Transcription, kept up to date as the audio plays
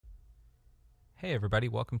Hey, everybody.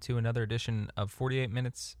 Welcome to another edition of 48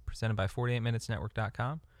 Minutes presented by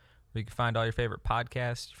 48minutesnetwork.com, where you can find all your favorite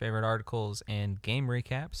podcasts, your favorite articles, and game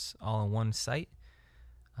recaps all in one site.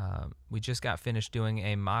 We just got finished doing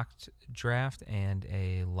a mock draft and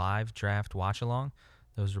a live draft watch along.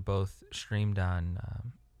 Those were both streamed on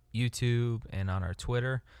YouTube and on our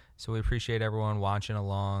Twitter. So we appreciate everyone watching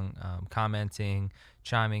along, commenting,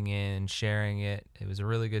 chiming in, sharing it. It was a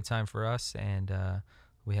really good time for us, and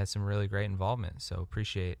we had some really great involvement, so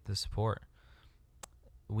appreciate the support.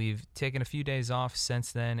 We've taken a few days off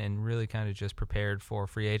since then and really kind of just prepared for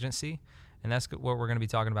free agency, and that's what we're going to be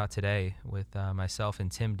talking about today with myself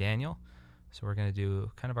and Tim Daniel. So we're going to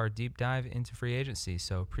do kind of our deep dive into free agency,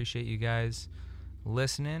 so appreciate you guys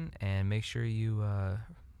listening, and make sure you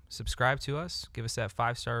subscribe to us, give us that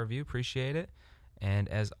 5-star review, appreciate it, and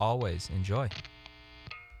as always, enjoy.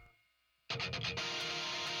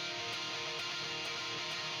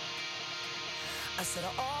 I said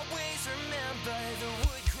I'll always remember the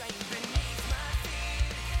wood grain beneath my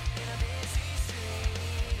feet in a busy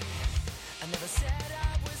street. I never said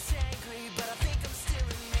I was angry, but I think I'm still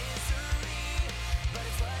in misery. But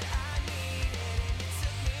it's what I needed, and it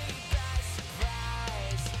took me by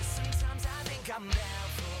surprise. Sometimes I think I'm down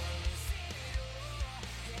for losing it all,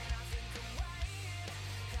 and I think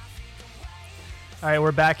I'm waiting. All right,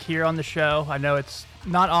 we're back here on the show. I know it's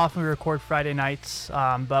not often we record Friday nights,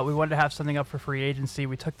 but we wanted to have something up for free agency.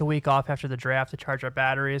 We took the week off after the draft to charge our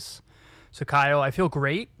batteries. So, Kyle, I feel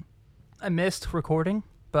great. I missed recording,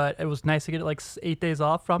 but it was nice to get like 8 days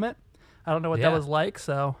off from it. I don't know what that was like,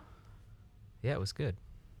 so. Yeah, it was good.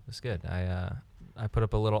 It was good. I put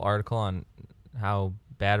up a little article on how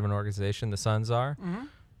bad of an organization the Suns are,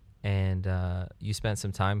 and you spent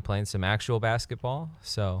some time playing some actual basketball,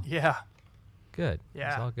 so. Yeah. Good.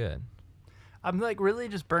 Yeah. It's all good. I'm like really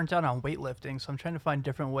just burnt out on weightlifting, so I'm trying to find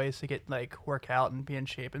different ways to get like work out and be in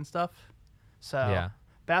shape and stuff. So Yeah.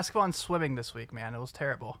 basketball and swimming this week, man, it was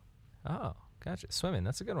terrible. Oh, gotcha. Swimming,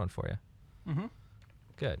 that's a good one for you. Mm-hmm.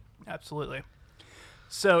 Good. Absolutely.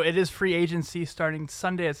 So it is free agency starting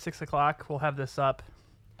Sunday at 6 o'clock. We'll have this up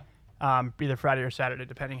either Friday or Saturday,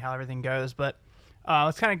 depending how everything goes. But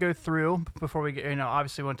let's kind of go through before we get,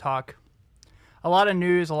 obviously we want to talk a lot of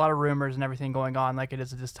news, a lot of rumors and everything going on like it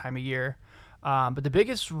is at this time of year. But the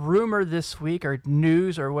biggest rumor this week, or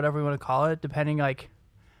news, or whatever we want to call it, depending like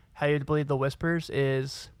how you believe the whispers,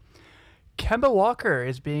 is Kemba Walker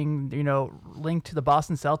is being, linked to the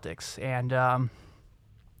Boston Celtics. And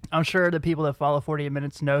I'm sure the people that follow 48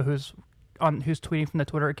 Minutes know who's tweeting from the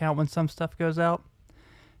Twitter account when some stuff goes out.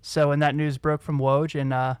 So when that news broke from Woj,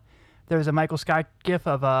 and there was a Michael Scott gif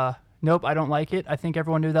of, nope, I don't like it. I think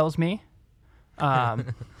everyone knew that was me.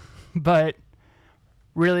 But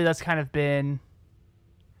really, that's kind of been,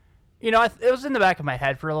 it was in the back of my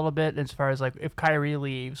head for a little bit as far as like if Kyrie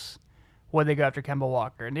leaves, would they go after Kemba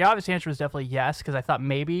Walker? And the obvious answer was definitely yes, because I thought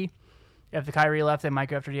maybe if the Kyrie left, they might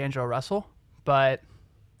go after D'Angelo Russell. But,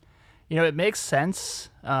 it makes sense.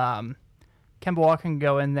 Kemba Walker can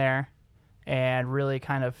go in there and really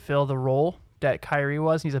kind of fill the role that Kyrie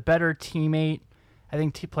was. He's a better teammate. I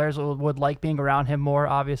think players would like being around him more,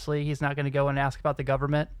 obviously. He's not going to go and ask about the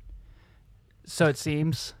government. So it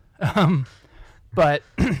seems. But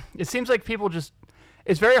it seems like people just...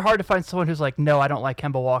 It's very hard to find someone who's like, no, I don't like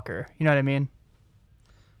Kemba Walker. You know what I mean?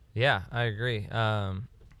 Yeah, I agree.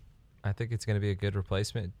 I think it's going to be a good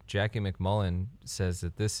replacement. Jackie McMullen says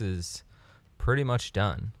that this is pretty much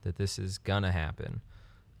done, that this is going to happen.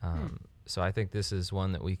 So I think this is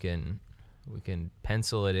one that we can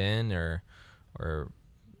pencil it in or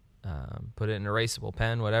put it in an erasable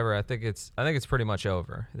pen, whatever. I think it's pretty much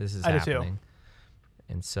over. This is happening.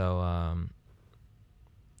 And so,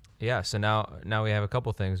 so now we have a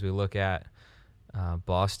couple things. We look at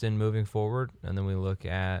Boston moving forward, and then we look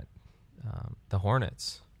at the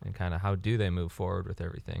Hornets and kind of how do they move forward with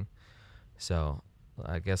everything. So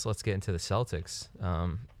I guess let's get into the Celtics.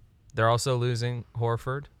 They're also losing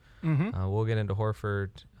Horford. Mm-hmm. We'll get into Horford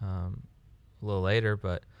a little later,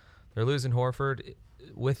 but they're losing Horford.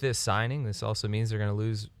 With this signing, this also means they're going to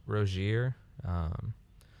lose Rozier.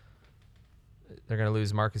 They're going to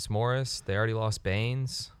lose Marcus Morris. They already lost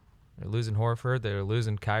Baines. They're losing Horford. They're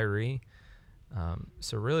losing Kyrie.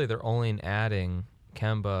 So really, they're only adding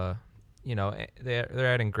Kemba.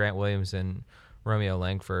 They're adding Grant Williams and Romeo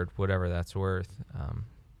Langford, whatever that's worth.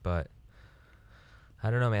 But I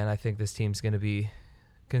don't know, man. I think this team's going to be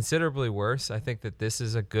considerably worse. I think that this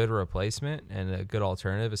is a good replacement and a good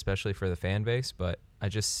alternative, especially for the fan base. But I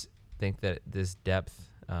just think that this depth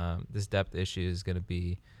issue is going to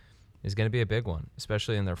be a big one,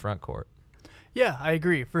 especially in their front court. Yeah, I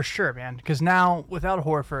agree for sure, man. Because now without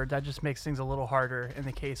Horford, that just makes things a little harder in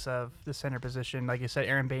the case of the center position. Like you said,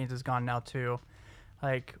 Aaron Baines is gone now too.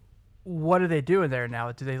 Like, what are they doing there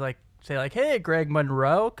now? Do they like say like, "Hey, Greg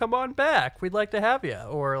Monroe, come on back. We'd like to have you,"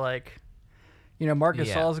 or like, Marcus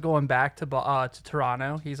Yeah. Gasol's going back to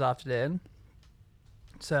Toronto. He's opted in.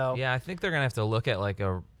 So Yeah, I think they're gonna have to look at like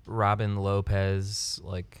a Robin Lopez,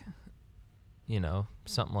 like,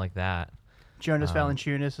 something like that. Jonas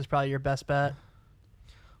Valanciunas is probably your best bet.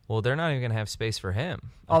 Well, they're not even gonna have space for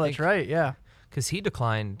him. Oh, that's right. Yeah. Because he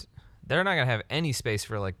declined. They're not gonna have any space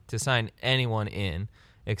for like to sign anyone in,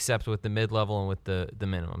 except with the mid-level and with the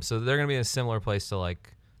minimum. So they're gonna be in a similar place to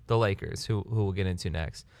like the Lakers, who we'll get into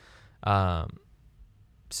next.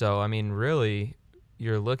 So I mean, really,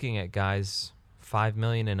 you're looking at guys $5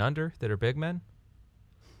 million and under that are big men.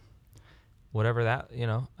 Whatever that,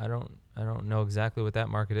 I don't know exactly what that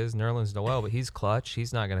market is. Nerlens Noel, but he's clutch.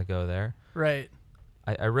 He's not going to go there. Right.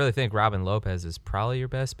 I really think Robin Lopez is probably your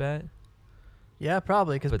best bet. Yeah,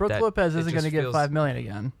 probably because But Brooke that- Lopez it isn't going to just get feels- $5 million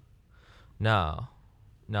again. No,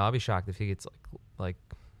 I'll be shocked if he gets like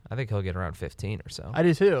I think he'll get around 15 or so. I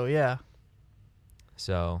do too. Yeah.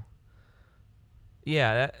 So,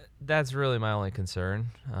 yeah, that's really my only concern.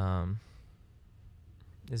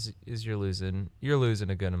 Is you're losing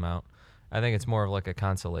a good amount. I think it's more of like a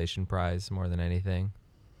consolation prize more than anything.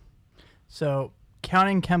 So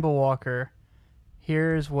counting Kemba Walker,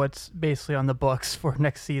 here's what's basically on the books for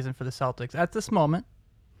next season for the Celtics at this moment.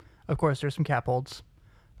 Of course, there's some cap holds.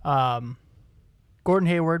 Gordon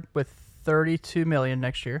Hayward with $32 million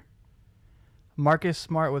next year. Marcus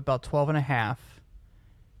Smart with about 12.5.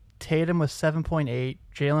 Tatum with 7.8.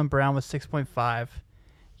 Jaylen Brown with 6.5.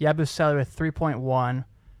 Yabusele with 3.1.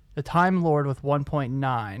 The Time Lord with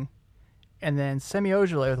 1.9. And then Semi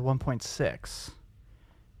Ojeleye with 1.6.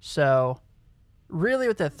 So, really,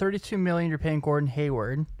 with that $32 million you're paying Gordon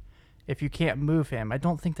Hayward, if you can't move him, I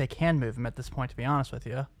don't think they can move him at this point, to be honest with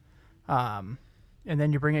you. And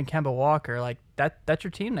then you bring in Kemba Walker, like that's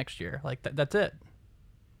your team next year. Like that's it.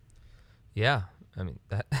 Yeah, I mean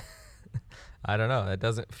that. I don't know. That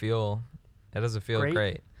doesn't feel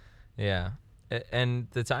great. Yeah, and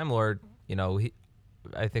the Time Lord,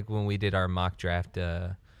 I think when we did our mock draft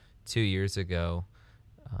 2 years ago,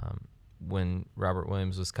 when Robert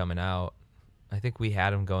Williams was coming out, I think we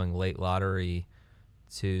had him going late lottery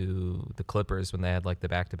to the Clippers when they had like the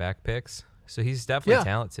back-to-back picks. So he's definitely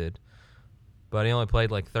talented, but he only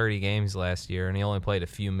played like 30 games last year, and he only played a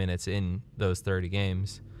few minutes in those 30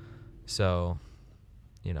 games. So,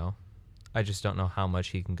 I just don't know how much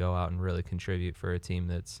he can go out and really contribute for a team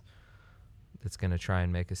that's going to try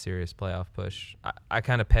and make a serious playoff push. I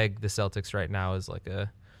kind of peg the Celtics right now as like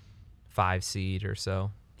a 5 seed or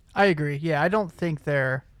so. I agree. Yeah, I don't think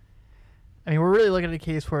they're. I mean, we're really looking at a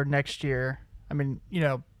case where next year, I mean,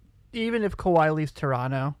 even if Kawhi leaves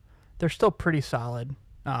Toronto, they're still pretty solid.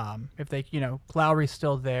 If they, Lowry's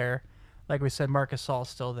still there, like we said, Marcus Gasol's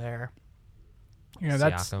still there.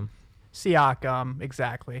 That's Siakam,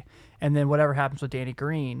 exactly. And then whatever happens with Danny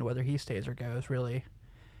Green, whether he stays or goes, really,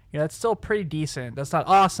 that's still pretty decent. That's not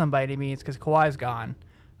awesome by any means because Kawhi's gone,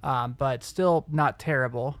 but still not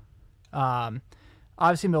terrible.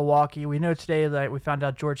 Obviously, Milwaukee. We know today that we found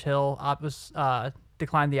out George Hill was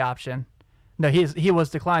declined the option. No, he was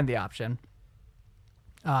declined the option.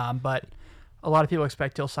 But a lot of people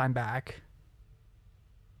expect he'll sign back.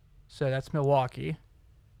 So that's Milwaukee.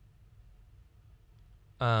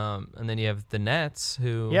 And then you have the Nets,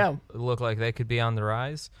 who look like they could be on the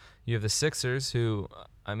rise. You have the Sixers, who,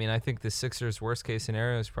 I mean, I think the Sixers' worst-case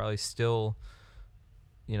scenario is probably still,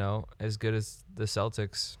 as good as the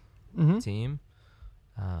Celtics team.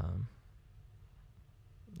 I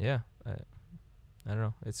don't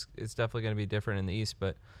know. It's definitely going to be different in the East,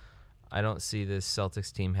 but I don't see this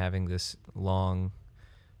Celtics team having this long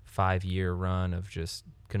 5-year run of just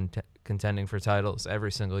contending for titles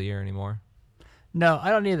every single year anymore. No,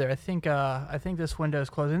 I don't either. I think this window is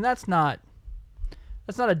closing. That's not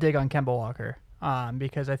a dig on Kemba Walker,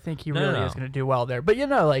 because I think he really is going to do well there. But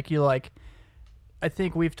I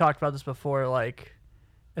think we've talked about this before. Like,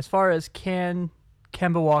 as far as can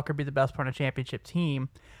Kemba Walker be the best part of a championship team,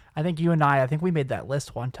 I think you and I think we made that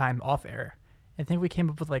list one time off air. I think we came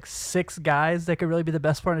up with like 6 guys that could really be the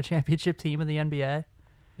best part of a championship team in the NBA.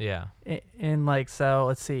 Yeah. And so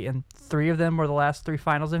let's see, and 3 of them were the last 3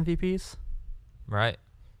 Finals MVPs. Right.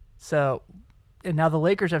 So, and now the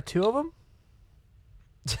Lakers have 2 of them.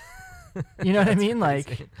 You know what I mean?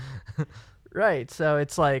 Like, right. So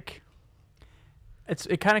it's like,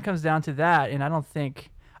 it kind of comes down to that. And I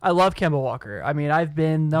love Kemba Walker. I mean, I've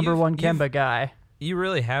been number one Kemba guy. You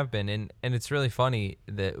really have been, and it's really funny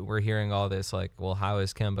that we're hearing all this, like, well, how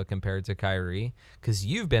is Kemba compared to Kyrie? Because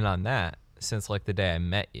you've been on that since, like, the day I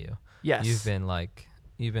met you. Yes. You've been like,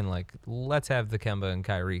 let's have the Kemba and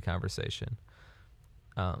Kyrie conversation.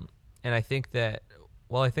 And I think that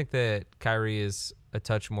Kyrie is a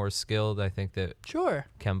touch more skilled. I think that Sure.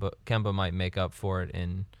 Kemba might make up for it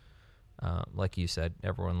in, like you said,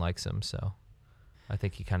 everyone likes him, so I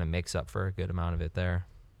think he kind of makes up for a good amount of it there.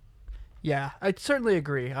 Yeah, I certainly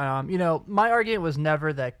agree. My argument was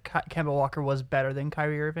never that Kemba Walker was better than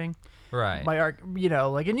Kyrie Irving. Right. And you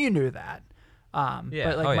knew that.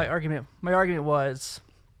 Yeah. But my argument was,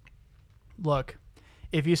 look,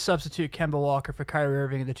 if you substitute Kemba Walker for Kyrie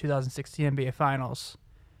Irving in the 2016 NBA Finals,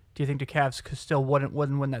 do you think the Cavs still wouldn't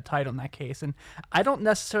win that title in that case? And I don't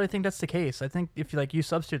necessarily think that's the case. I think if you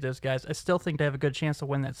substitute those guys, I still think they have a good chance to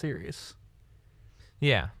win that series.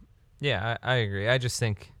 Yeah. Yeah, I agree. I just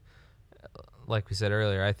think, like we said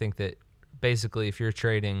earlier, I think that basically if you're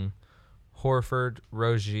trading Horford,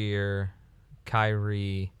 Rozier,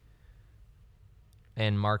 Kyrie,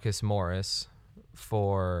 and Marcus Morris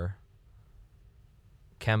for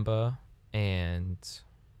Kemba and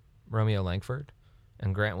Romeo Langford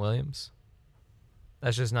and Grant Williams,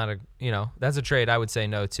 that's just not that's a trade I would say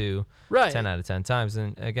no to Right. 10 out of 10 times.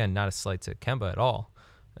 And again, not a slight to Kemba at all,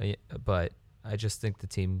 but I just think the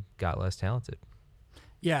team got less talented.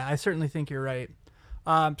 Yeah, I certainly think you're right.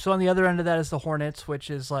 So on the other end of that is the Hornets,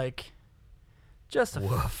 which is like just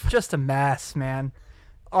a mess, man.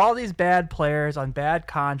 All these bad players on bad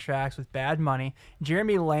contracts with bad money.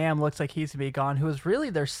 Jeremy Lamb looks like he's to be gone, who was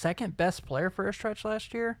really their second best player for a stretch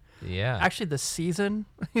last year. Yeah. Actually, the season,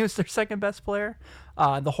 he was their second best player.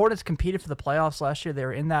 The Hornets competed for the playoffs last year. They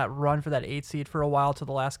were in that run for that 8 seed for a while. To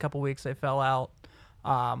the last couple weeks, they fell out.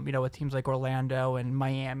 With teams like Orlando and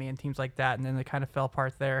Miami and teams like that, and then they kind of fell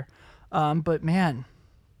apart there. But man,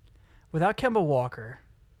 without Kemba Walker,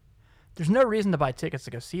 there's no reason to buy tickets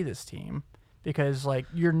to go see this team because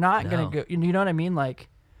you're not gonna go. You know what I mean? Like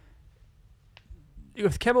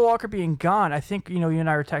with Kemba Walker being gone, I think you and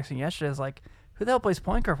I were texting yesterday. Is like, who the hell plays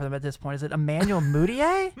point guard for them at this point? Is it Emmanuel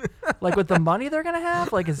Mudiay? With the money they're gonna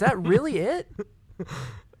have, is that really it?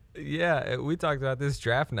 Yeah, we talked about this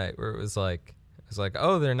draft night where it was like,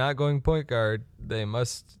 oh, they're not going point guard. They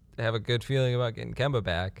must have a good feeling about getting Kemba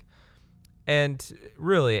back. And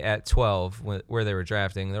really, at 12, where they were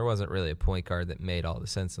drafting, there wasn't really a point guard that made all the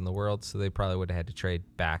sense in the world. So they probably would have had to trade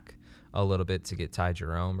back a little bit to get Ty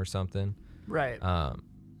Jerome or something. Right.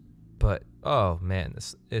 But oh man,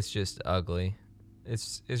 it's just ugly.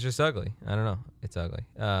 It's just ugly. I don't know. It's ugly.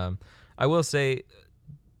 I will say,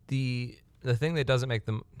 the thing that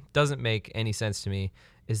doesn't make any sense to me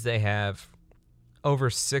is they have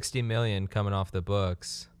over $60 million coming off the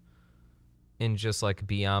books in just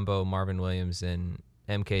Biyombo, Marvin Williams, and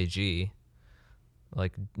MKG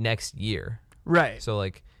next year. Right. So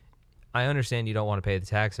I understand you don't want to pay the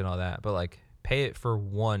tax and all that, but pay it for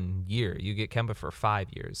 1 year. You get Kemba for 5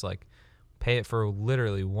 years. Pay it for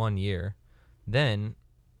literally 1 year. Then,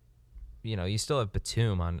 you still have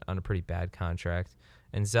Batum on a pretty bad contract,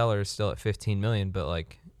 and Zeller is still at $15 million, but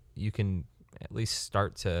you can at least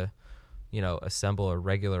start to assemble a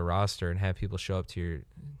regular roster and have people show up to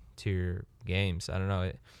your games. I don't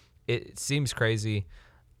know. It seems crazy.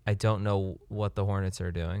 I don't know what the Hornets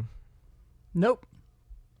are doing. Nope.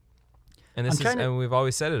 And and we've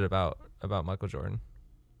always said it about Michael Jordan.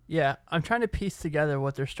 Yeah, I'm trying to piece together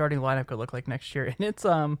what their starting lineup could look like next year, and it's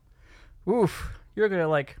you're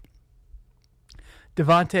gonna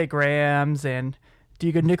Devontae Grahams and do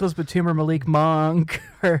you go Nicholas Batum or Malik Monk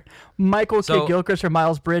or Michael Kidd-Gilchrist or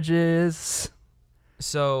Miles Bridges?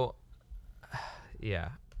 So, yeah,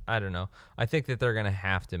 I don't know. I think that they're gonna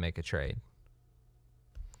have to make a trade.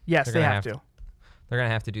 Yes, they have to. They're gonna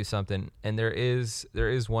have to do something, and there is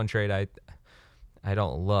one trade I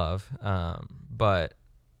don't love, but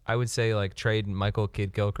I would say trade Michael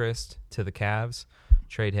Kidd-Gilchrist to the Cavs,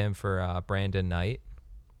 trade him for Brandon Knight,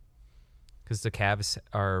 because the Cavs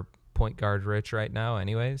are point guard rich right now,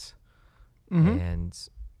 anyways, and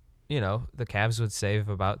the Cavs would save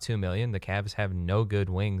about $2 million. The Cavs have no good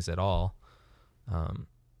wings at all.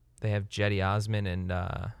 They have Jetty Osman and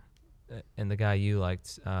the guy you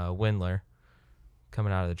liked, Windler,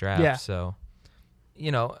 coming out of the draft. Yeah. So, we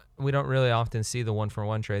don't really often see the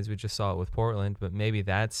 1-for-1 trades. We just saw it with Portland, but maybe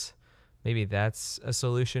that's a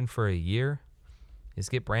solution for a year, is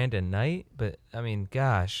get Brandon Knight. But I mean,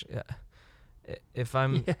 gosh, if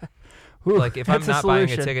I'm if I'm not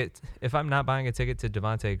buying a ticket to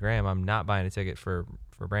Devontae Graham, I'm not buying a ticket for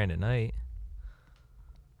Brandon Knight.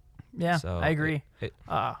 Yeah, So I agree.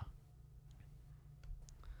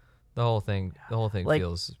 The The whole thing Like-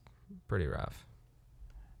 feels pretty rough.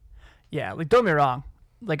 Yeah, like don't get me wrong.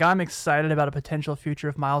 Like I'm excited about a potential future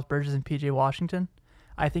of Miles Bridges and PJ Washington.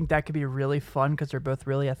 I think that could be really fun because they're both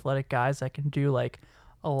really athletic guys that can do like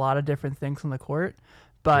a lot of different things on the court.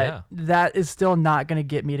 But Yeah. that is still not going to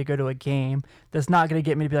get me to go to a game. That's not going to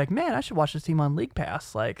get me to be like, man, I should watch this team on League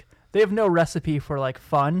Pass. Like they have no recipe for like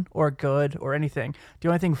fun or good or anything. The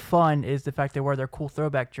only thing fun is the fact they wear their cool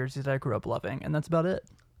throwback jerseys that I grew up loving, and that's about it.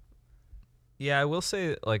 Yeah, I will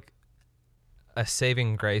say like a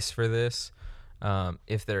saving grace for this,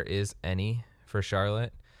 if there is any for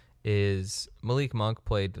Charlotte, is Malik Monk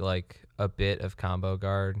played like a bit of combo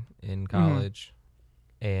guard in college,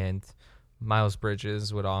 and Miles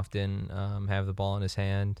Bridges would often have the ball in his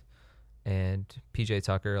hand, and PJ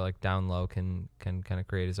Tucker like down low can kind of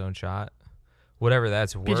create his own shot, whatever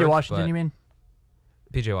that's worth. PJ Washington, but- you mean?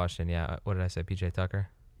 PJ Washington, yeah. What did I say? PJ Tucker.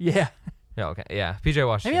 Yeah. Yeah, okay, yeah. PJ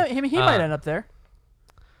Washington. Maybe he might end up there.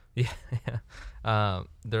 Yeah,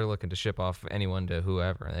 they're looking to ship off anyone to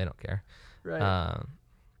whoever, and they don't care. Right.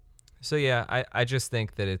 So yeah, I just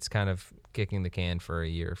think that it's kind of kicking the can for a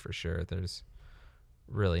year for sure. There's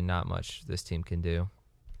really not much this team can do.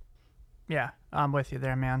 Yeah, I'm with you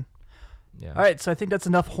there, man. Yeah. All right, so I think that's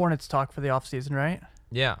enough Hornets talk for the offseason, right?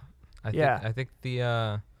 Yeah. I think the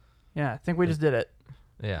Yeah, I think we just did it.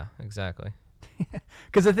 yeah, exactly.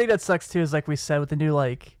 Because the thing that sucks too is like we said with the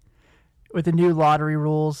new lottery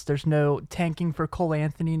rules, there's no tanking for Cole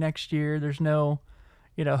Anthony next year. There's no,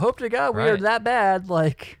 hope to God we are Right. that bad.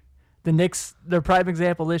 Like the Knicks, their prime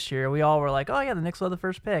example this year, we all were like, oh yeah, the Knicks will have the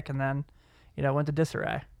first pick, and then, went to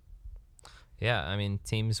disarray. Yeah, I mean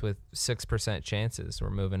teams with 6% chances were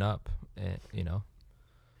moving up,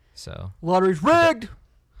 so Lottery's rigged.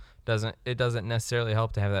 it doesn't necessarily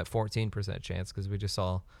help to have that 14% chance because we just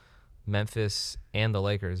saw Memphis and the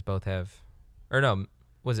Lakers both have, or no,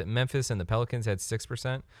 was it Memphis and the Pelicans had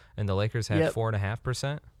 6% and the Lakers had Yep.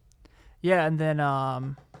 4.5%? Yeah, and then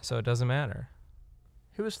So it doesn't matter.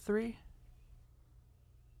 who was 3?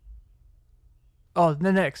 Oh,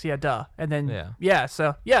 the Knicks, yeah, duh. And then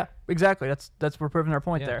so exactly. That's we're proving our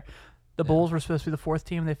point Yeah. there. The Yeah. Bulls were supposed to be the 4th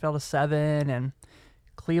team, they fell to 7, and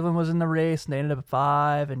Cleveland was in the race and they ended up at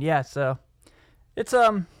 5, and so it's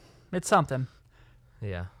something.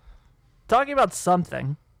 Yeah. Talking about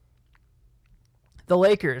something. The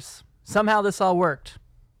Lakers. Somehow this all worked.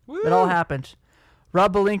 It all happened.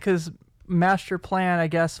 Rob Pelinka's master plan, I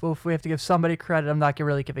guess. Well, if we have to give somebody credit, I'm not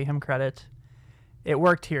really giving him credit. It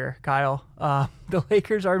worked here, Kyle. The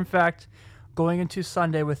Lakers are, in fact, going into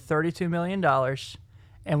Sunday with $32 million,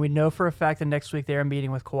 and we know for a fact that next week they are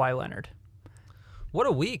meeting with Kawhi Leonard. What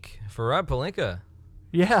a week for Rob Pelinka.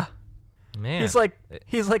 Yeah. Man. He's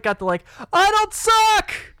like got the I don't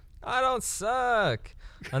suck! I don't suck.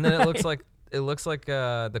 And then it looks like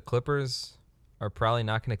the Clippers are probably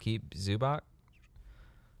not going to keep Zubac.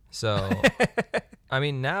 So I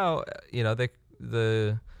mean now,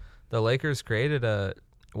 the Lakers created a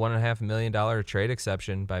 $1.5 million trade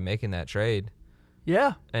exception by making that trade.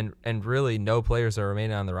 Yeah. And really no players are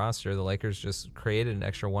remaining on the roster. The Lakers just created an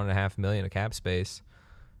extra $1.5 million of cap space.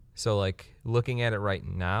 So like looking at it right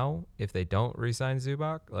now, if they don't re-sign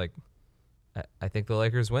Zubac, like I think the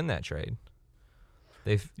Lakers win that trade.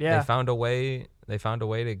 They found a way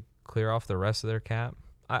to clear off the rest of their cap.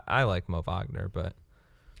 I like Mo Wagner, but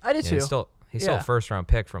I did too. He's still a first round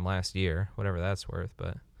pick from last year, whatever that's worth,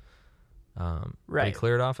 but but he Right.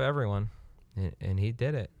 cleared off everyone. And he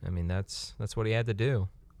did it. I mean, that's what he had to do.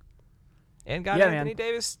 And got Anthony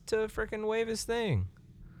Davis to freaking wave his thing.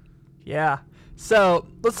 Yeah. So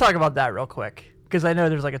let's talk about that real quick, because I know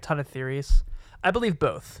there's like a ton of theories. I believe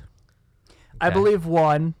both. I Okay. believe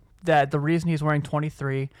one, that the reason he's wearing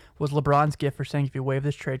 23 was LeBron's gift for saying, if you waive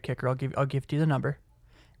this trade kicker, I'll give you the number.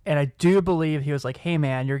 And I do believe he was like, hey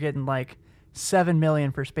man, you're getting like $7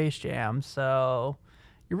 million for Space Jam, so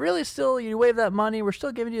you really you waive that money. We're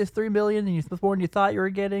still giving you $3 million, and it's more than you thought you were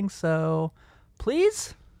getting. So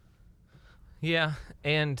please. Yeah,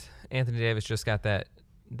 and Anthony Davis just got that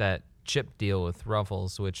chip deal with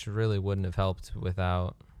Ruffles, which really wouldn't have helped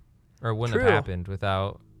without, or wouldn't True. have happened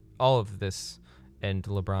without all of this. And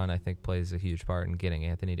LeBron, I think, plays a huge part in getting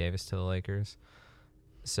Anthony Davis to the Lakers.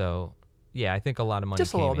 So, yeah, I think a lot of money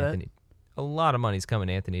Just a little bit. A lot of money's coming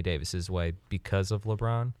Anthony Davis's way because of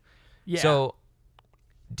LeBron. Yeah. So,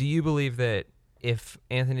 do you believe that if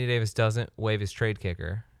Anthony Davis doesn't waive his trade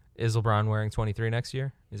kicker, is LeBron wearing 23 next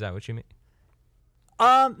year? Is that what you mean?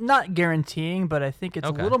 Not guaranteeing, but I think it's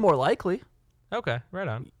Okay. a little more likely. Okay, right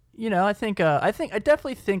on. I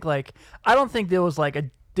definitely think like, I don't think there was like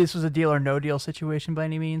this was a deal or no deal situation by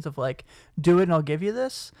any means of like, do it and I'll give you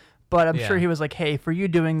this. But I'm Yeah. sure he was like, hey, for you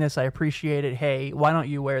doing this, I appreciate it. Hey, why don't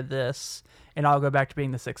you wear this? And I'll go back to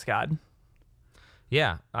being the 6 god.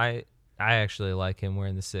 Yeah, I actually like him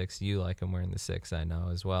wearing the 6. You like him wearing the 6, I know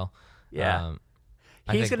as well. Yeah.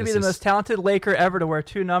 I He's think going to be this the is- most talented Laker ever to wear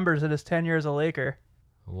 2 numbers in his 10 years a Laker.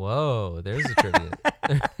 Whoa, there's a trivia.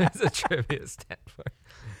 There's a trivia stat for.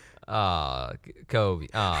 Kobe.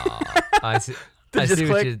 I see. I just see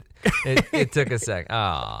what click? you. It took a sec.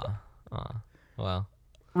 Well,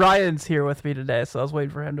 Ryan's here with me today, so I was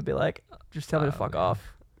waiting for him to be like, just tell me to fuck man.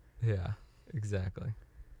 off. yeah, exactly.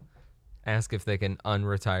 Ask if they can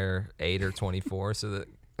unretire 8 or 24 so that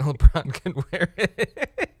LeBron can wear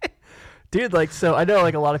it. Dude, like, so I know,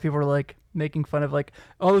 like, a lot of people are, like, making fun of, like,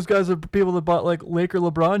 oh, those guys are people that bought, like, Laker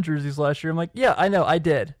LeBron jerseys last year. I'm like, yeah, I know, I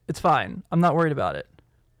did. It's fine. I'm not worried about it.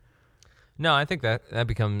 No, I think that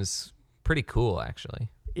becomes pretty cool, actually.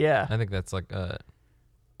 Yeah. I think that's like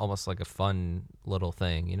almost like a fun little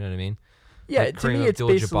thing. You know what I mean? Yeah, Like to me, Kareem it's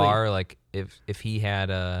basically... Abdul-Jabbar, like if he had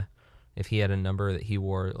a number that he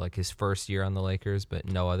wore like his first year on the Lakers, but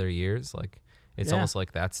no other years, like it's Yeah. almost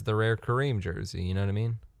like that's the rare Kareem jersey. You know what I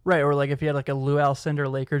mean? Right, or, like, if you had, like, a Lou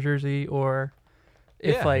Alcindor Laker jersey, or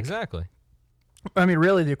if, yeah, like... exactly. I mean,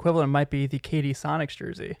 really, the equivalent might be the KD Sonics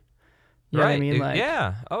jersey. You know what I mean? Like,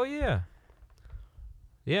 yeah. Oh yeah.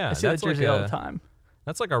 Yeah, I see that jersey all the time.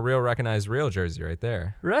 That's like a real recognized real jersey right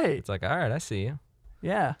there. Right. It's like, all right, I see you.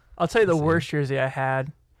 Yeah. I'll tell you the See. worst jersey I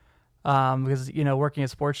had, because, you know, working at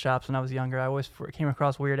sports shops when I was younger, I always came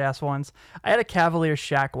across weird-ass ones. I had a Cavalier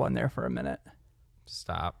Shaq one there for a minute.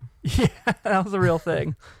 Stop. Yeah, that was a real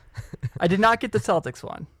thing. I did not get the Celtics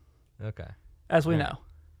one, Okay. as we Right. know.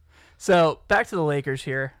 So, back to the Lakers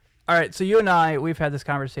here. All right, so you and I, we've had this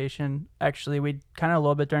conversation. Actually, we kind of a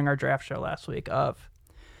little bit during our draft show last week of,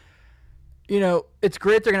 you know, it's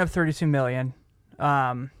great they're going to have $32 million,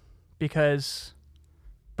 because,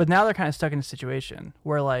 but now they're kind of stuck in a situation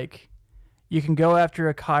where, like, you can go after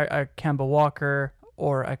a Kemba Walker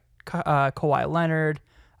or a Kawhi Leonard,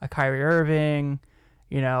 a Kyrie Irving,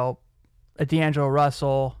 you know, a D'Angelo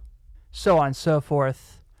Russell, so on and so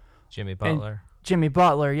forth. Jimmy Butler. Jimmy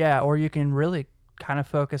Butler, yeah, or you can really kind of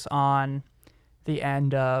focus on the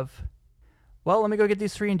end of, well, let me go get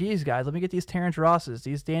these 3-and-Ds guys. Let me get these Terrence Rosses,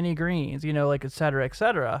 these Danny Greens, you know, like, et cetera, et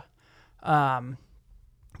cetera.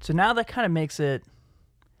 So now that kind of makes it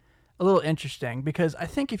a little interesting, because I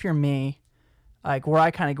think if you're me, like, where I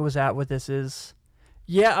kind of goes at with this is,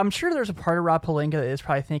 yeah, I'm sure there's a part of Rob Pelinka that is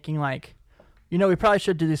probably thinking, like, you know, we probably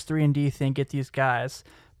should do this 3-and-D thing, get these guys.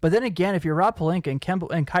 But then again, if you're Rob Pelinka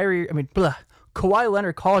and Kawhi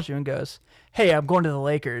Leonard calls you and goes, hey, I'm going to the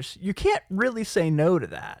Lakers, you can't really say no to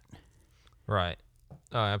that. Right.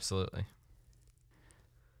 Oh, absolutely.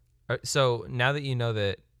 So now that you know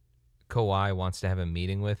that Kawhi wants to have a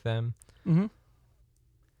meeting with them, Mm-hmm.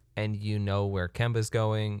 and you know where Kemba's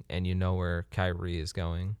going, and you know where Kyrie is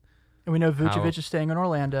going, And we know Vucevic How- is staying in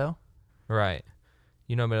Orlando. right?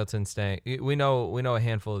 You know Middleton's staying. We know a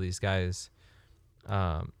handful of these guys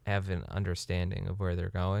have an understanding of where they're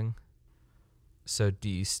going. So do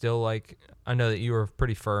you still like? I know that you were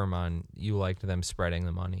pretty firm on you liked them spreading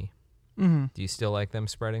the money. Mm-hmm. Do you still like them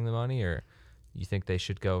spreading the money, or you think they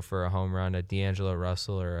should go for a home run, a D'Angelo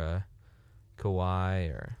Russell or a Kawhi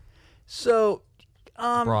or So,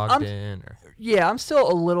 I'm Brogdon? I'm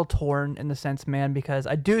still a little torn in the sense, man, because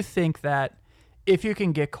I do think that if you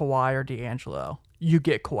can get Kawhi or D'Angelo, you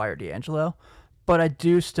get Kawhi or D'Angelo. But I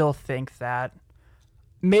do still think that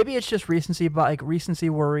maybe it's just recency, but like recency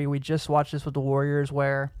worry. We just watched this with the Warriors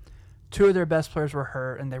where 2 of their best players were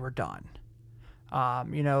hurt and they were done.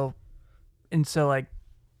 You know, and so like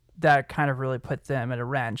that kind of really put them at a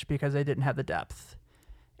wrench because they didn't have the depth.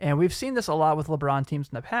 And we've seen this a lot with LeBron teams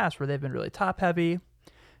in the past where they've been really top heavy,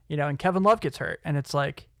 you know, and Kevin Love gets hurt. And it's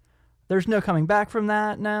like, there's no coming back from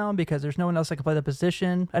that now because there's no one else that can play the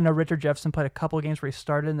position. I know Richard Jefferson played a couple of games where he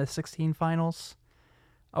started in the 16 finals.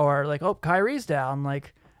 Or like, oh, Kyrie's down.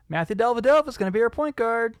 Like, Matthew Dellavedova is going to be our point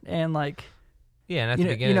guard. And like, Yeah, and at You the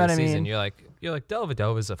know- beginning you know of the what I season, mean? you're like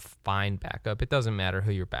Dellavedova is a fine backup. It doesn't matter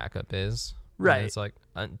who your backup is. And Right. it's like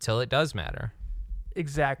until it does matter.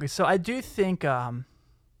 exactly. So I do think,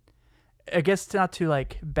 I guess not to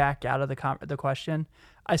like back out of the question,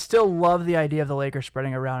 I still love the idea of the Lakers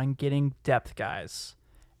spreading around and getting depth guys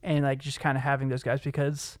and like just kind of having those guys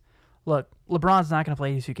because look, LeBron's not going to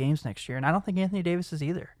play 82 games next year. And I don't think Anthony Davis is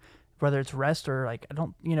either, whether it's rest or like,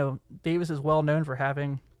 Davis is well known for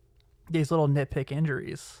having these little nitpick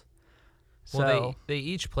injuries. So, Well, they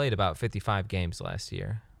each played about 55 games last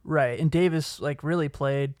year. right. And Davis like really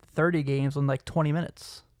played 30 games in like 20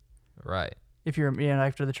 minutes Right. if you're,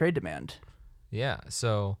 after the trade demand. Yeah.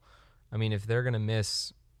 So, I mean, if they're going to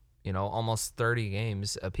miss almost 30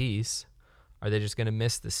 games apiece. Are they just going to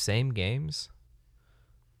miss the same games?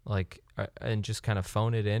 And just kind of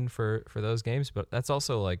phone it in for those games? But that's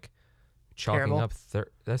also like chalking Terrible. up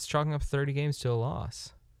that's chalking up 30 games to a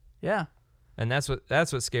loss. Yeah. And that's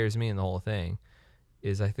what scares me in the whole thing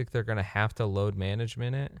is I think they're going to have to load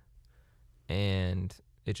management it. And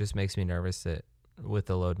it just makes me nervous that with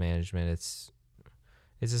the load management, it's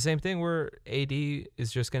the same thing where AD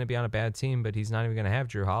is just going to be on a bad team, but he's not even going to have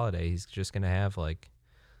Drew Holiday. He's just going to have like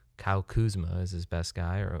Kyle Kuzma as his best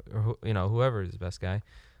guy or whoever is his best guy.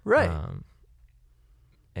 Right.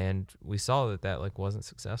 And we saw that like wasn't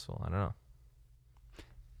successful. I don't know.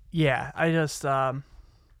 Yeah. I just, I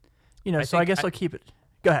think guess I'll keep it.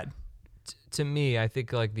 Go ahead. To me, I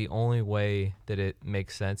think like the only way that it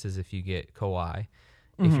makes sense is if you get Kawhi.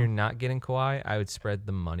 If you're not getting Kawhi, I would spread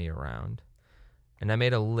the money around. And I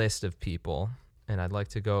made a list of people, and I'd like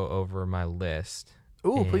to go over my list.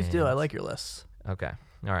 Ooh, please do. I like your lists. Okay.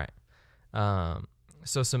 All right.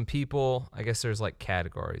 So some people, I guess there's like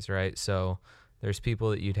categories, right? So there's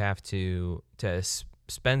people that you'd have to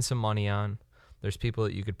spend some money on. There's people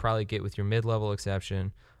that you could probably get with your mid-level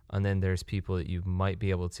exception. And then there's people that you might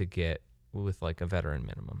be able to get with like a veteran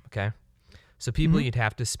minimum, okay? So people you'd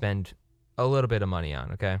have to spend a little bit of money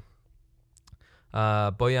on, okay?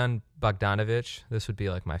 Bojan Bogdanovic, this would be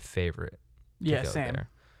like my favorite. Yeah, same. There.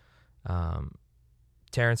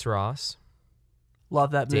 Terrence Ross.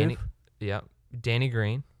 Love that move. Yep. Danny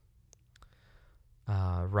Green.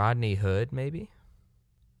 Rodney Hood, maybe.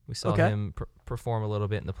 We saw him perform a little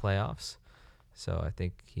bit in the playoffs, so I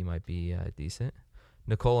think he might be decent.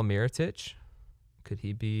 Nikola Mirotic, could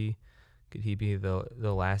he be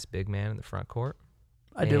the last big man in the front court?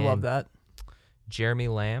 I do love that. Jeremy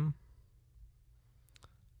Lamb.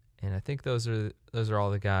 And I think those are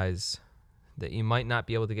all the guys that you might not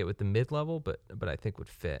be able to get with the mid-level, but I think would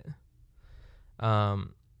fit.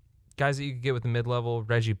 Guys that you could get with the mid-level,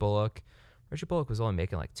 Reggie Bullock. Reggie Bullock was only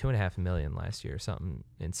making like $2.5 million last year, something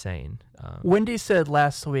insane. Wendy said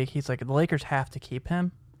last week, he's like, the Lakers have to keep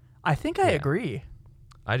him. I think I agree.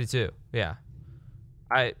 I do too. Yeah,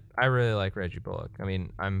 I really like Reggie Bullock. I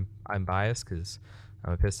mean, I'm biased because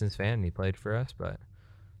I'm a Pistons fan and he played for us, but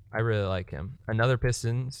I really like him. Another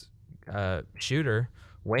Pistons shooter,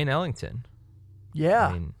 Wayne Ellington. Yeah.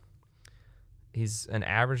 I mean, he's an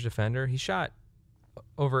average defender. He shot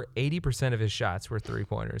over 80% of his shots were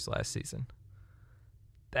three-pointers last season.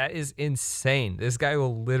 That is insane. This guy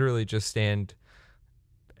will literally just stand,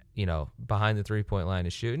 behind the three-point line to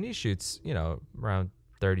shoot, and he shoots, around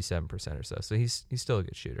 37% or so. So he's still a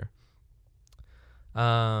good shooter.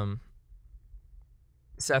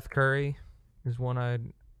 Seth Curry is one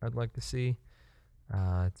I'd like to see.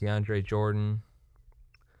 DeAndre Jordan.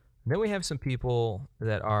 And then we have some people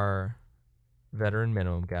that are veteran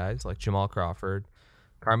minimum guys like Jamal Crawford,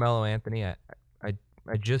 Carmelo Anthony. I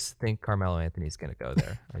just think Carmelo Anthony's going to go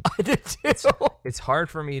there. I did too. It's hard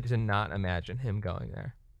for me to not imagine him going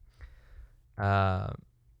there.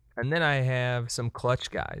 And then I have some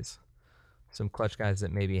clutch guys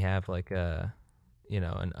that maybe have like an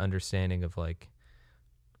understanding of like,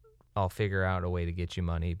 I'll figure out a way to get you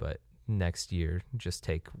money, but next year just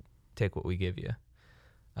take what we give you.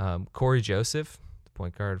 Corey Joseph, the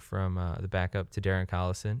point guard from the backup to Darren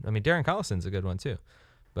Collison. I mean, Darren Collison's a good one too.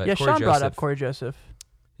 But yeah, Corey Sean brought up Corey Joseph.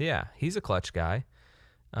 Yeah, he's a clutch guy.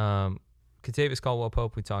 Kentavious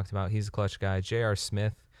Caldwell-Pope we talked about. He's a clutch guy. J.R.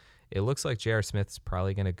 Smith. It looks like J.R. Smith's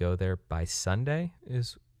probably going to go there by Sunday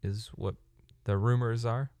is what the rumors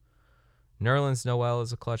are. Nerlens Noel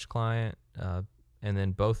is a clutch client. And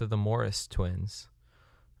then both of the Morris twins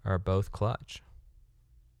are both clutch.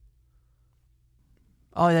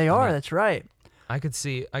 Oh, they are. That's right. I could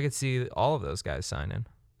see all of those guys signing.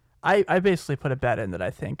 I basically put a bet in that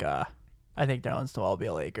I think Nerlens Noel will be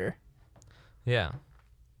a Laker. Yeah.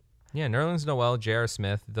 Yeah, Nerlens Noel, J.R.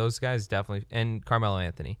 Smith, those guys definitely, and Carmelo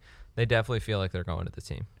Anthony, they definitely feel like they're going to the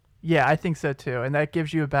team. Yeah, I think so too. And that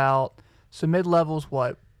gives you about, so mid-levels,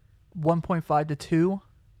 what, 1.5 to 2?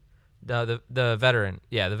 The veteran,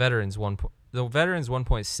 yeah, the veteran's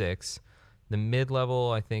 1.6. The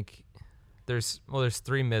mid-level, I think, there's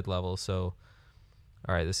 3 mid-levels, so,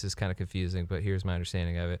 all right, this is kind of confusing, but here's my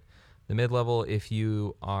understanding of it. The mid-level, if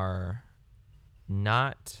you are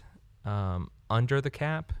not under the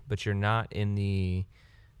cap, but you're not in the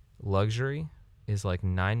luxury, is like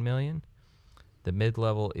 $9 million. The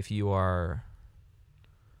mid-level, if you are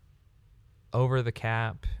over the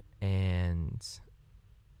cap and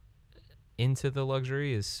into the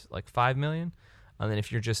luxury, is like $5 million. And then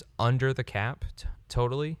if you're just under the cap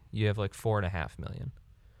totally, you have like $4.5 million.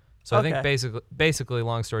 So I think basically,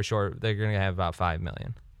 long story short, they're going to have about $5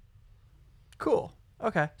 million. Cool.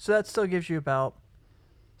 Okay, so that still gives you about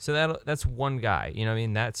So that's one guy. You know what I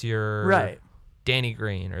mean? That's your right. Danny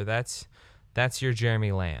Green, or that's your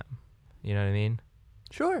Jeremy Lamb. You know what I mean?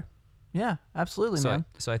 Sure. Yeah, absolutely, So man.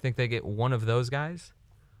 I think they get one of those guys,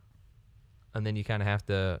 and then you kind of have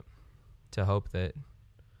to hope that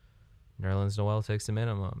Nerlens Noel takes the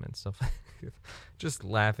minimum and stuff. Just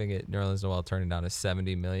laughing at Nerlens Noel turning down a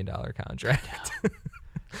 $70 million contract.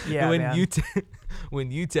 Yeah, when man. when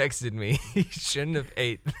you texted me, he shouldn't have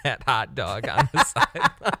ate that hot dog on the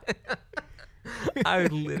sideline. I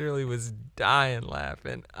literally was dying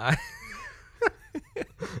laughing.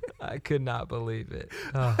 I could not believe it.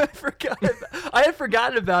 Oh. I had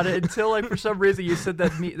forgotten about it until like for some reason you said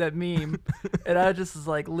that meme, and I just was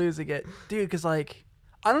like losing it, dude. Because like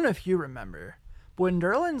I don't know if you remember, but when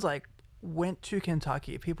Nerlens like went to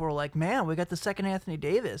Kentucky, people were like, "Man, we got the second Anthony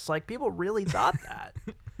Davis." Like people really thought that.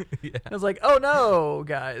 Yeah. I was like, "Oh no,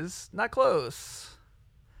 guys, not close."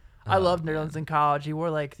 I Oh, loved Nerlens in college. He wore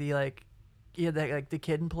like he had that like the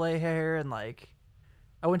kid and play hair, and like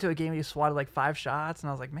I went to a game and he swatted like 5 shots, and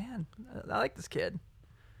I was like, man, I like this kid.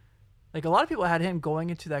 Like a lot of people had him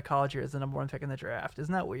going into that college year as the number 1 pick in the draft.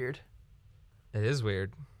 Isn't that weird? It is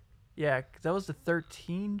weird. Yeah, 'cause that was the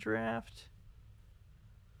 13 draft.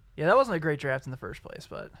 Yeah, that wasn't a great draft in the first place,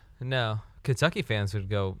 but No, Kentucky fans would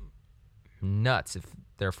go nuts if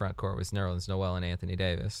their front court was Nerlens Noel and Anthony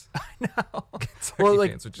Davis. no. Kentucky Well,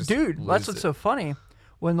 like, fans would just dude, lose that's what's it. so funny.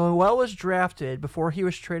 When Noel was drafted, before he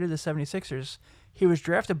was traded to the 76ers, he was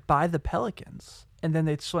drafted by the Pelicans, and then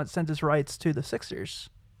they sent his rights to the Sixers.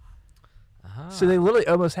 Ah, So they literally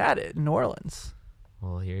almost had it in New Orleans.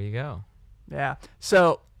 well, here you go. Yeah.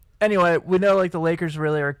 So anyway, we know like the Lakers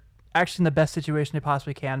really are actually in the best situation they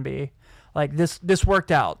possibly can be. Like this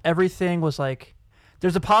worked out. Everything was like,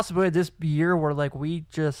 there's a possibility this year where like we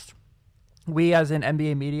as in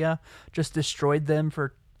NBA media just destroyed them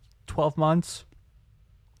for 12 months.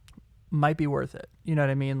 Might be worth it. You know what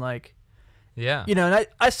I mean? Like, Yeah. you know, and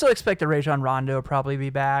I still expect that Rajon Rondo will probably be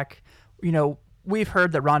back. You know, we've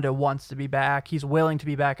heard that Rondo wants to be back. He's willing to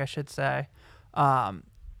be back, I should say.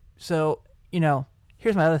 So, you know,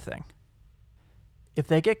 here's my other thing. If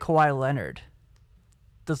they get Kawhi Leonard,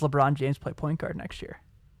 does LeBron James play point guard next year?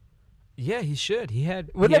 Yeah, he should.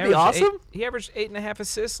 Wouldn't that be awesome? He averaged 8.5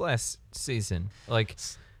 assists last season. Like,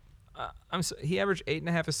 he averaged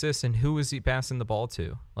 8.5 assists, and who was he passing the ball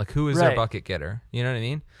to? Like, who is their Right. bucket getter? You know what I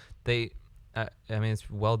mean? I mean, it's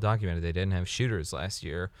well documented. They didn't have shooters last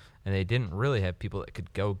year, and they didn't really have people that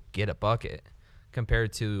could go get a bucket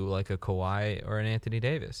compared to like a Kawhi or an Anthony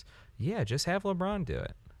Davis. Yeah, just have LeBron do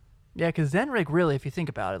it. Yeah, because then, like, really, if you think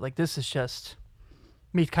about it, like, this is just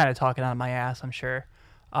me kind of talking out of my ass, I'm sure.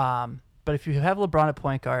 But if you have LeBron at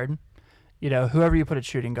point guard, you know, whoever you put at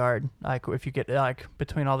shooting guard, like, if you get, like,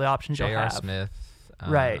 between all the options you'll J.R. have. Smith.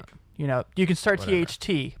 Right. You know, you can start whatever.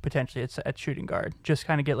 THT potentially at shooting guard. Just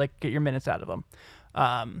kind of get your minutes out of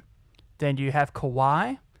them. Then you have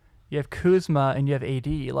Kawhi, you have Kuzma, and you have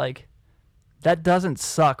AD. Like, that doesn't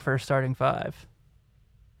suck for a starting 5.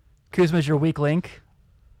 Kuzma's your weak link.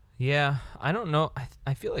 Yeah, I don't know.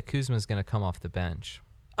 I feel like Kuzma's going to come off the bench.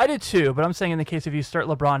 I did too, but I'm saying in the case if you start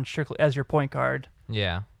LeBron strictly as your point guard,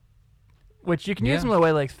 Yeah. which you can use Yeah. him the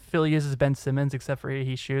way like Phil uses Ben Simmons, except for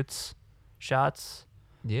he shoots shots.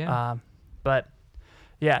 Yeah. But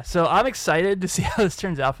yeah, so I'm excited to see how this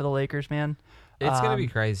turns out for the Lakers, man. It's going to be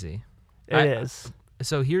crazy. It is.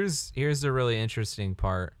 So here's the really interesting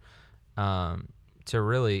part. To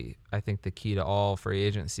really, I think the key to all free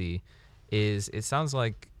agency is it sounds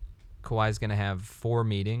like Kawhi's going to have 4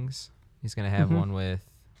 meetings. He's going to have one with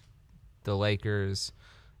the Lakers,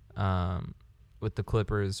 with the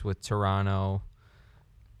Clippers, with Toronto,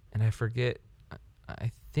 and I forget.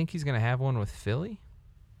 I think he's going to have one with Philly.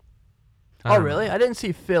 I Oh, don't really? know. I didn't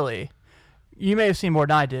see Philly. You may have seen more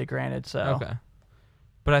than I did, granted. So Okay.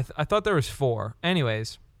 But I thought there was 4.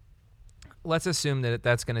 Anyways, let's assume that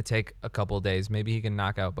that's going to take a couple of days. Maybe he can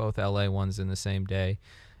knock out both LA ones in the same day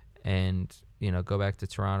and, you know, go back to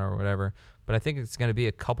Toronto or whatever. But I think it's going to be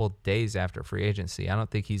a couple days after free agency. I don't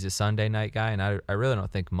think he's a Sunday night guy, and I really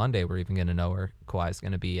don't think Monday we're even going to know where Kawhi's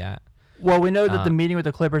going to be at. Well, we know that the meeting with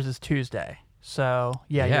the Clippers is Tuesday. So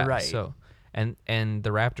yeah, you're right. So and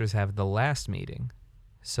the Raptors have the last meeting.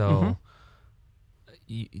 So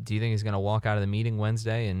do you think he's going to walk out of the meeting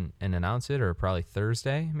Wednesday and announce it, or probably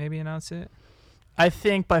Thursday maybe announce it? I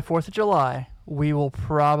think by 4th of July, we will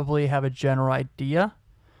probably have a general idea,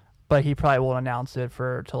 but he probably won't announce it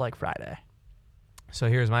till like Friday. So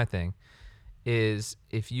here's my thing, is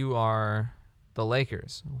if you are the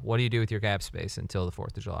Lakers, what do you do with your cap space until the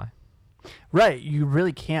 4th of July? Right. You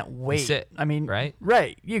really can't wait. sit, I mean, right?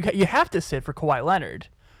 Right. You have to sit for Kawhi Leonard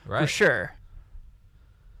for Right. sure.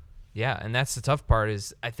 Yeah, and that's the tough part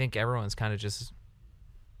is I think everyone's kind of just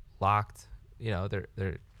locked. You know,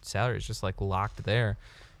 their salary is just like locked there,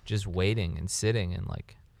 just waiting and sitting and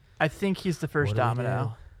like. I think he's the first What do we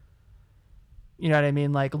domino. You know what I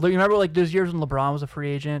mean? Like, you remember like those years when LeBron was a free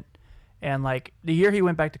agent, and like the year he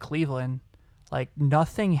went back to Cleveland, like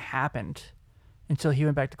nothing happened until he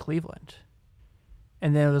went back to Cleveland,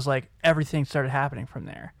 and then it was like everything started happening from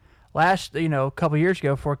there. A couple years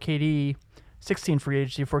ago, before KD, 16 free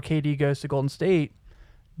agency, before KD goes to Golden State,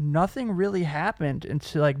 nothing really happened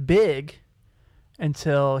until like big,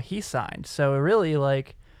 until he signed. So it really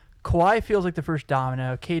like. Kawhi feels like the first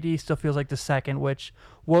domino. KD still feels like the second, which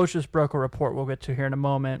Woj just broke a report we'll get to here in a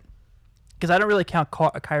moment. Because I don't really count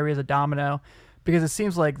Kyrie as a domino, because it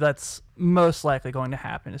seems like that's most likely going to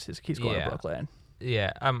happen is he's going to Brooklyn.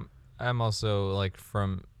 Yeah, I'm also like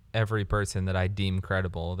from every person that I deem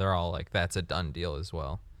credible, they're all like that's a done deal as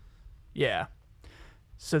well. Yeah.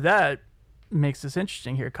 So that makes this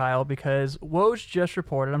interesting here, Kyle, because Woj just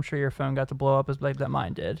reported, I'm sure your phone got to blow up as like that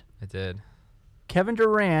mine did. I did. Kevin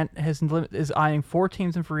Durant is eyeing 4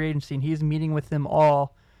 teams in free agency, and he's meeting with them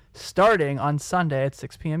all starting on Sunday at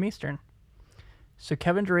 6 p.m. Eastern. So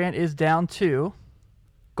Kevin Durant is down to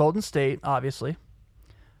Golden State, obviously,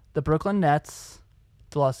 the Brooklyn Nets,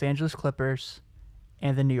 the Los Angeles Clippers,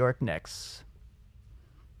 and the New York Knicks.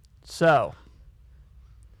 So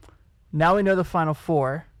now we know the Final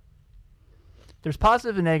Four. There's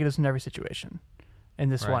positives and negatives in every situation in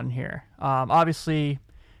this one here. Obviously,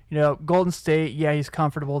 Golden State, yeah, he's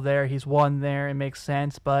comfortable there. He's won there. It makes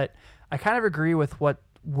sense. But I kind of agree with what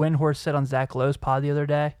Windhorst said on Zach Lowe's pod the other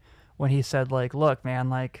day when he said, like, look, man,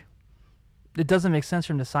 like, it doesn't make sense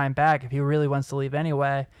for him to sign back if he really wants to leave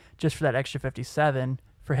anyway, just for that extra 57,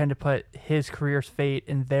 for him to put his career's fate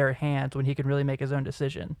in their hands when he can really make his own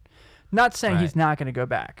decision. Not saying he's not going to go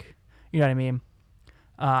back. You know what I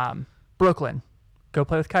mean? Brooklyn, go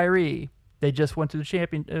play with Kyrie. They just went to the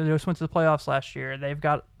playoffs last year. They've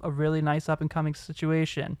got a really nice up and coming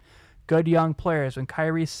situation. Good young players. When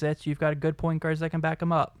Kyrie sits, you've got good point guards that can back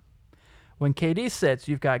him up. When KD sits,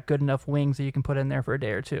 you've got good enough wings that you can put in there for a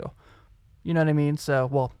day or two. You know what I mean? So,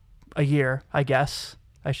 well, a year, I guess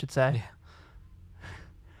I should say.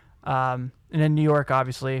 Yeah. And then New York,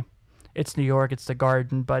 obviously, it's New York. It's the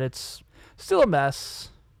Garden, but it's still a mess.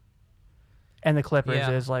 And the Clippers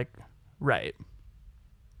is like, right.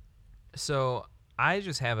 So I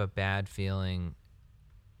just have a bad feeling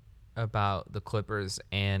about the Clippers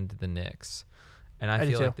and the Knicks, and I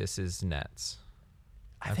feel like this is Nets.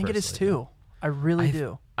 I think it is too. I really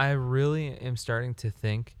do. I really am starting to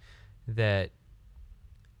think that,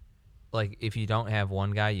 like, if you don't have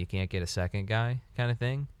one guy, you can't get a second guy, kind of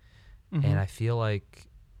thing. Mm-hmm. And I feel like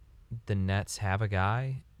the Nets have a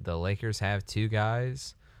guy, the Lakers have 2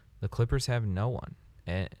 guys, the Clippers have no one,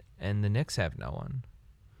 and the Knicks have no one.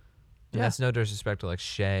 And that's no disrespect to like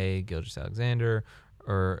Shea, Gilgeous-Alexander,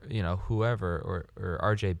 or whoever, or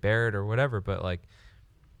RJ Barrett or whatever. But like,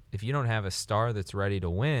 if you don't have a star that's ready to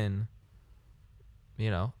win, I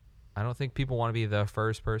don't think people want to be the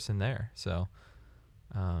first person there. So,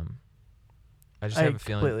 I just have a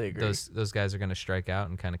feeling those guys are going to strike out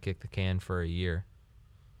and kind of kick the can for a year.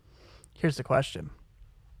 Here's the question: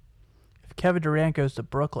 if Kevin Durant goes to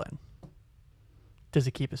Brooklyn, does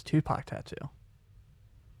he keep his Tupac tattoo?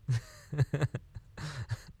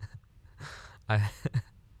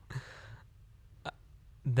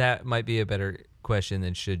 That might be a better question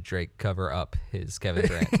than should Drake cover up his Kevin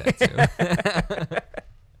Durant tattoo.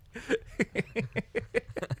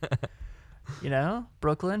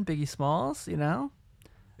 Brooklyn, Biggie Smalls,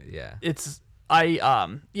 Yeah.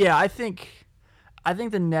 I think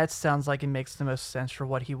the Nets sounds like it makes the most sense for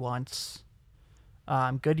what he wants.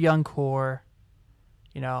 Good young core.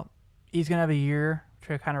 He's going to have a year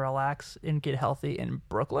to kind of relax and get healthy in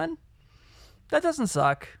Brooklyn. That doesn't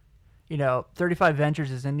suck. 35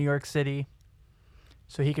 Ventures is in New York City,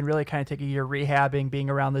 so he can really kind of take a year rehabbing, being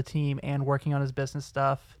around the team, and working on his business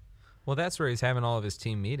stuff. Well, that's where he's having all of his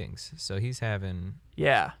team meetings. So he's having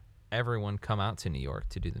everyone come out to New York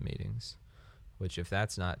to do the meetings, which if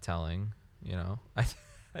that's not telling, I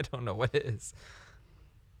don't know what is.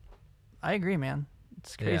 I agree, man.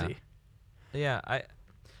 It's crazy. Yeah,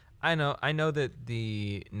 I know that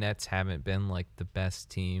the Nets haven't been like the best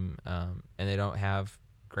team, and they don't have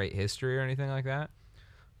great history or anything like that.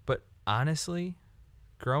 But honestly,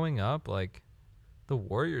 growing up, like, the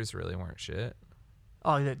Warriors really weren't shit.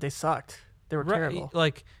 Oh, they sucked. They were terrible.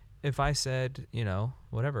 Like, if I said,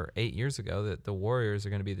 8 years ago that the Warriors are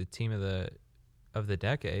going to be the team of the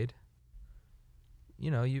decade,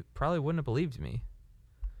 you probably wouldn't have believed me.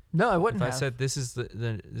 No, I wouldn't If have. I said this is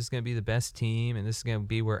this is going to be the best team and this is going to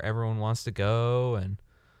be where everyone wants to go, and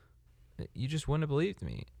you just wouldn't have believed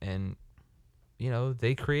me. And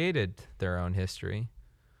they created their own history.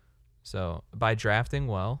 So by drafting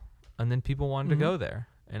well, and then people wanted to go there,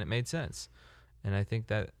 and it made sense. And I think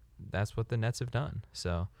that's what the Nets have done.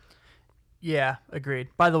 So Yeah, agreed.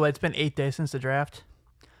 By the way, it's been 8 days since the draft.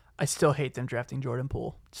 I still hate them drafting Jordan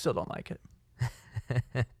Poole. Still don't like it.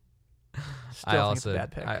 Still think it's a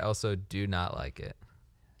bad pick. I also do not like it.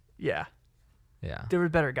 Yeah. Yeah. There were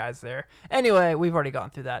better guys there. Anyway, we've already gone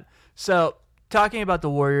through that. So, talking about the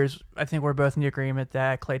Warriors, I think we're both in the agreement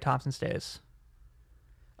that Klay Thompson stays.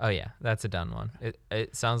 Oh yeah, that's a done one.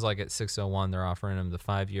 It sounds like at 601 they're offering him the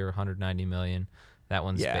 5-year, $190 million. That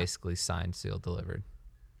one's basically signed, sealed, delivered.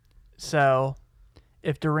 So,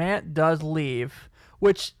 if Durant does leave,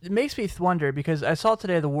 which makes me wonder because I saw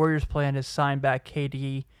today the Warriors' plan is sign back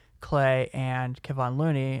KD, Klay, and Kevon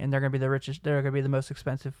Looney, and they're going to be the richest. They're going to be the most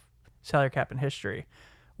expensive salary cap in history,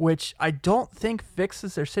 which I don't think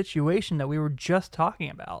fixes their situation that we were just talking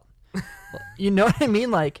about. You know what I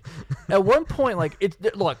mean? Like, at one point,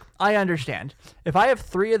 look, I understand. If I have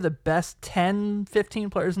 3 of the best 10, 15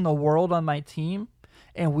 players in the world on my team,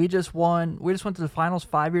 and we just went to the finals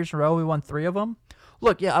 5 years in a row, we won 3 of them.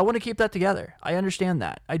 Look, yeah, I want to keep that together. I understand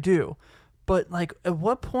that. I do. But, at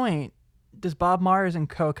what point does Bob Myers and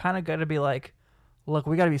co. kind of got to be like, look,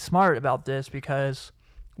 we got to be smart about this because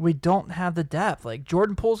we don't have the depth. Like,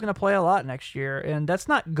 Jordan Poole's going to play a lot next year, and that's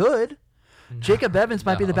not good. No, Jacob Evans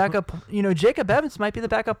might be the backup. Jacob Evans might be the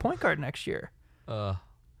backup point guard next year. Yeah,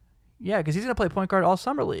 because he's going to play point guard all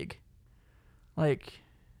summer league.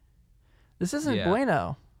 This isn't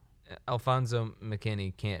bueno. Alfonso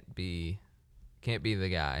McKinney can't be the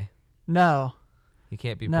guy. No. He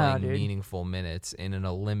can't be playing meaningful minutes in an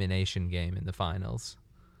elimination game in the finals.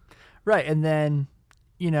 Right, and then,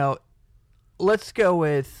 let's go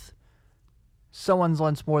with someone's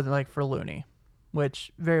once more than for Looney,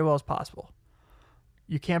 which very well is possible.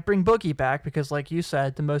 You can't bring Boogie back because, like you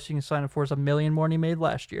said, the most you can sign him for is $1 million more than he made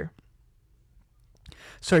last year.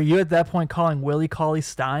 So are you at that point calling Willie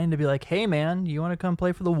Cauley-Stein to be like, hey, man, you want to come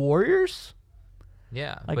play for the Warriors?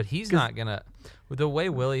 Yeah, but he's not going to – the way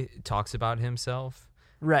Willie talks about himself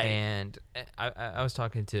 – right. And I was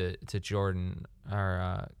talking to Jordan,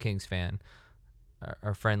 our Kings fan,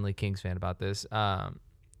 our friendly Kings fan about this. Shout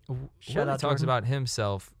Willie out talks Jordan. about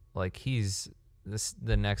himself like he's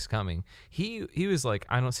the next coming. He was like,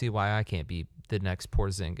 I don't see why I can't be the next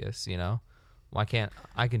Porzingis, Why can't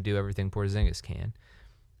I can do everything Porzingis can?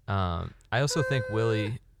 I also think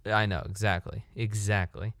Willie – I know,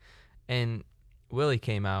 exactly. And Willie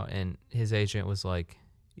came out and his agent was like,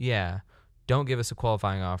 yeah, don't give us a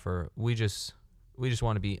qualifying offer. We just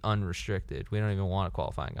want to be unrestricted. We don't even want a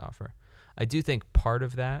qualifying offer. I do think part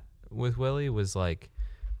of that with Willie was like,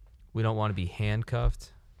 we don't want to be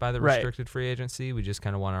handcuffed by the restricted free agency. We just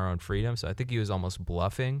kind of want our own freedom. So I think he was almost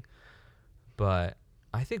bluffing. But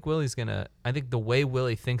I think I think the way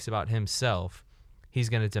Willie thinks about himself, he's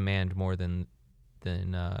going to demand more than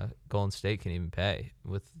Golden State can even pay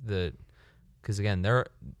because again,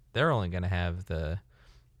 they're only going to have the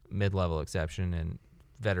mid-level exception and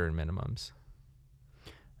veteran minimums.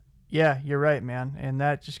 Yeah, you're right, man, and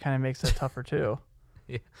that just kind of makes it tougher too.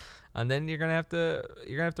 Yeah. And then you're gonna have to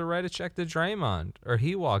write a check to Draymond, or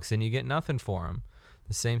he walks in, you get nothing for him.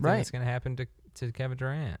 The same thing that's gonna happen to Kevin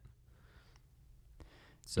Durant.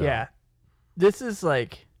 So yeah, this is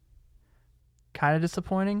kind of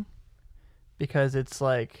disappointing because it's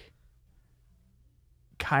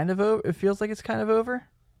kind of over. It feels like it's kind of over.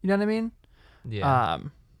 You know what I mean? Yeah.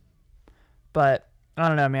 But I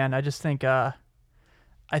don't know, man. I just think I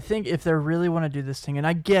think if they really want to do this thing, and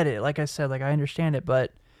I get it, like I said, I understand it,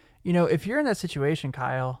 but if you're in that situation,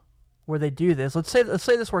 Kyle, where they do this, let's say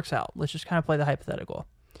this works out. Let's just kind of play the hypothetical,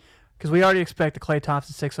 because we already expect the Klay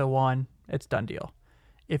Thompson 601. It's done deal.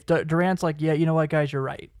 If Durant's like, yeah, you know what, guys, you're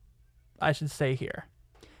right, I should stay here,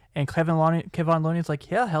 and Kevon Looney's like,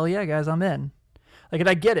 yeah, hell yeah, guys, I'm in. And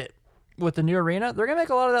I get it. With the new arena, they're gonna make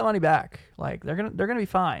a lot of that money back. They're gonna be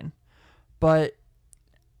fine, but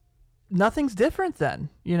nothing's different then.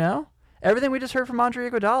 Everything we just heard from Andre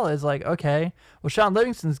Iguodala is okay, well, Sean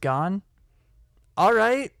Livingston's gone. All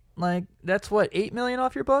right, that's what, $8 million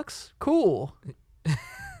off your books. Cool.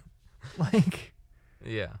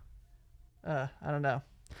 Yeah. I don't know.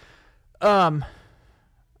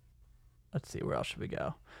 Let's see, where else should we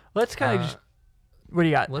go? Let's kind of just. What do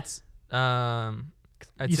you got? Let's.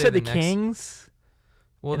 You said the Kings.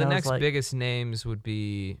 Well, the next biggest names would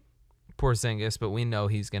be Porzingis, but we know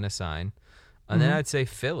he's going to sign. And then I'd say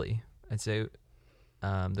Philly. I'd say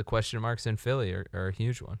the question marks in Philly are a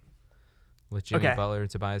huge one with Jimmy Okay. Butler,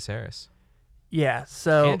 Tobias Harris, Yeah.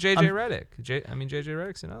 So and JJ Redick. JJ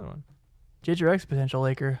Redick's another one. JJ Redick's a potential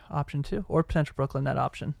Laker option too, or potential Brooklyn net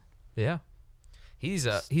option. Yeah, he's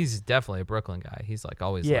definitely a Brooklyn guy. He's like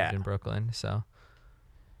always Yeah. lived in Brooklyn. So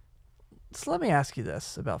So let me ask you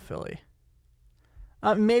this about Philly.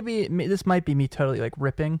 Maybe this might be me totally like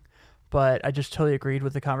ripping, but I just totally agreed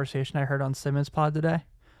with the conversation I heard on Simmons Pod today.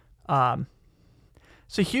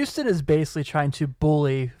 So Houston is basically trying to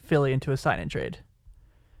bully Philly into a sign and trade.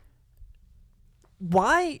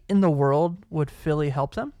 Why in the world would Philly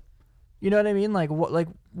help them? You know what I mean?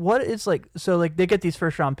 What is like, so like they get these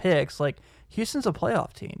first round picks, like Houston's a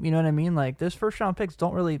playoff team. You know what I mean? Like those first round picks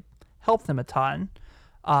don't really help them a ton.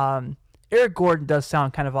 Eric Gordon does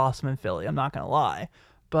sound kind of awesome in Philly. I'm not going to lie,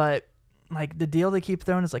 but like the deal they keep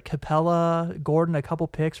throwing is like Capella, Gordon, a couple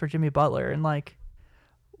picks for Jimmy Butler. And like,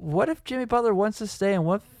 what if Jimmy Butler wants to stay and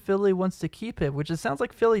what if Philly wants to keep him? Which it sounds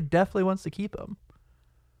like Philly definitely wants to keep him.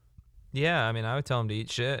 yeah, I mean, I would tell him to eat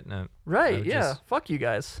shit. And I Right. would Yeah. just- Fuck you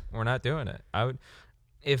guys. we're not doing it. I would,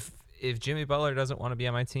 if Jimmy Butler doesn't want to be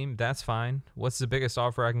on my team, that's fine. What's the biggest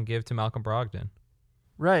offer I can give to Malcolm Brogdon?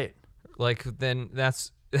 Right. Like, then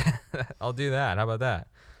that's I'll do that. How about that?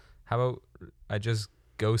 How about I just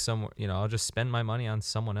go somewhere? I'll just spend my money on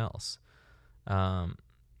someone else.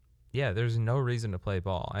 Yeah, there's no reason to play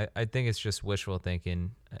ball. I think it's just wishful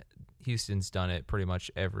thinking. Houston's done it pretty much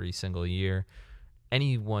every single year.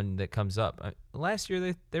 Anyone that comes up. Last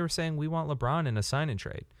year they were saying we want LeBron in a sign and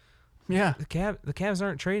trade. Yeah. The Cavs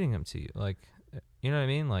aren't trading him to you. Like, you know what I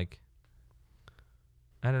mean? Like,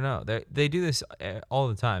 I don't know. They do this all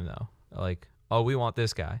the time though. Like, oh, we want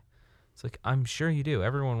this guy. It's like, I'm sure you do.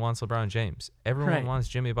 Everyone wants LeBron James. Everyone Right. wants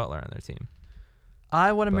Jimmy Butler on their team.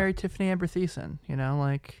 I want to But- marry Tiffany Amber Thiessen. You know,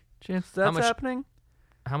 like, chance that's much- happening?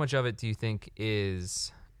 How much of it do you think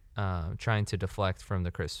is trying to deflect from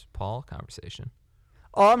the Chris Paul conversation?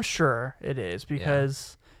 Oh, I'm sure it is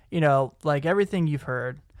because, like everything you've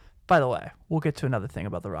heard. By the way, we'll get to another thing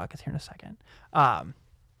about the Rockets here in a second.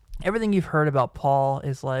 Everything you've heard about Paul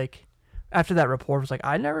is like, after that report was like,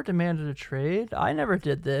 I never demanded a trade. I never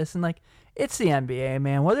did this. And like, it's the NBA,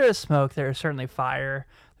 man. Where there is smoke, there is certainly fire.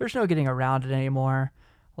 There's no getting around it anymore.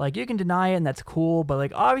 Like, you can deny it and that's cool, but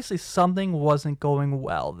like, obviously something wasn't going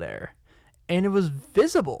well there. And it was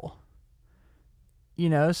visible.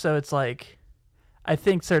 So it's like, I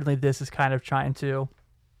think certainly this is kind of trying to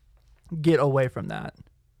get away from that.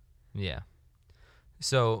 Yeah.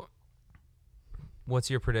 So, what's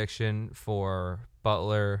your prediction for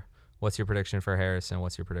Butler? What's your prediction for Harrison?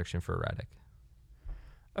 What's your prediction for Redick?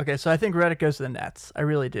 Okay, so I think Reddit goes to the Nets. I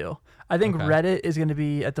really do. I think Okay. Reddit is going to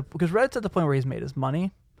be because Reddit's at the point where he's made his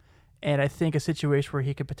money, and I think a situation where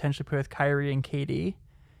he could potentially play with Kyrie and KD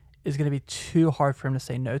is going to be too hard for him to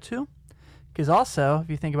say no to. Because also, if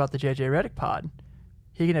you think about the JJ Redick pod,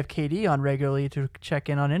 he can have KD on regularly to check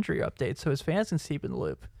in on injury updates, so his fans can keep in the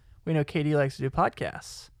loop. We know KD likes to do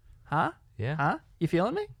podcasts, huh? Yeah. Huh? You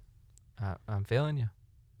feeling me? I'm feeling you.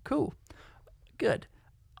 Cool. Good.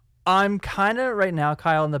 I'm kind of right now,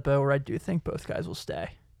 Kyle, in the boat where I do think both guys will stay.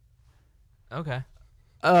 Okay.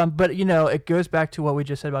 But, it goes back to what we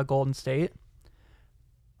just said about Golden State.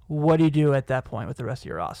 What do you do at that point with the rest of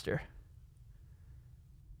your roster?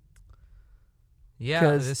 Yeah,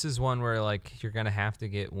 'Cause- this is one where like you're gonna have to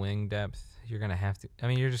get wing depth. You're gonna have to. I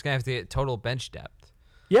mean, you're just gonna have to get total bench depth.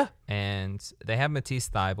 Yeah, And they have Matisse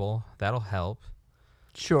Thybulle. That'll help.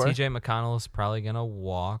 sure. TJ McConnell is probably gonna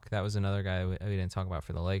walk. That was another guy we didn't talk about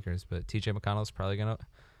for the Lakers, but TJ McConnell is probably gonna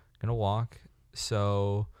walk.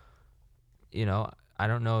 So, I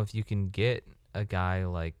don't know if you can get a guy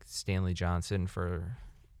like Stanley Johnson for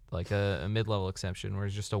like a mid-level exception where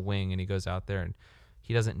he's just a wing and he goes out there and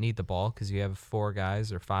he doesn't need the ball because you have 4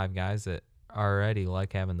 guys or 5 guys that already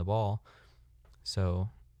like having the ball. So,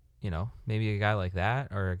 maybe a guy like that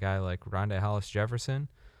or a guy like Rondé Hollis Jefferson,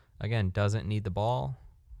 again, doesn't need the ball.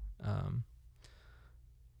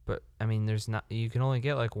 But I mean, you can only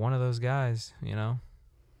get like one of those guys,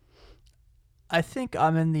 I think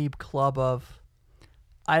I'm in the club of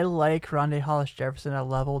I like Rondé Hollis Jefferson at a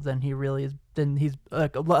level than he really is. Then he's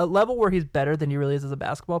like a level where he's better than he really is as a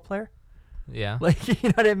basketball player. Yeah. Like, you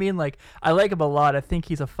know what I mean? Like, I like him a lot. I think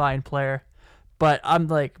he's a fine player. But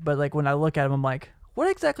when I look at him, I'm like, what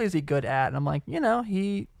exactly is he good at? And I'm like,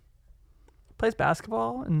 he plays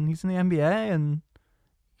basketball and he's in the NBA and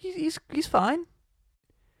he's fine.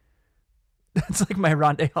 That's like my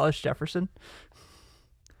Rondé Hollis Jefferson.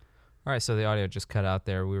 All right, so the audio just cut out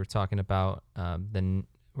there. We were talking about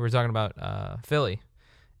Philly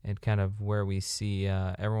and kind of where we see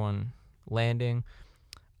everyone landing.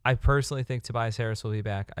 I personally think Tobias Harris will be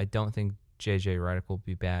back. I don't think J.J. Redick will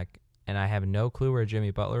be back. And I have no clue where Jimmy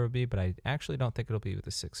Butler will be, but I actually don't think it'll be with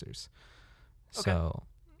the Sixers. Okay. So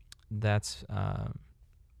that's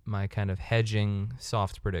my kind of hedging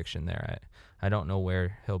soft prediction there. I don't know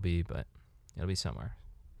where he'll be, but it'll be somewhere.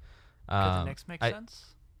 Could the Knicks make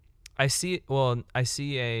sense? I see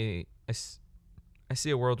a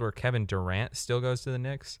world where Kevin Durant still goes to the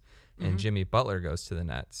Knicks and Jimmy Butler goes to the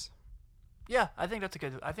Nets. Yeah, I think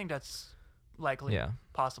that's likely. Yeah.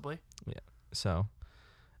 Possibly. Yeah. So,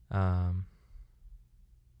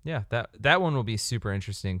 yeah, that one will be super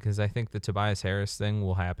interesting because I think the Tobias Harris thing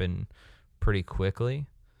will happen pretty quickly.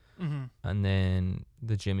 Mm-hmm. And then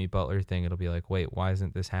the Jimmy Butler thing, it'll be like, wait, why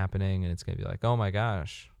isn't this happening? And it's going to be like, oh my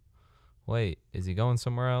gosh, wait, is he going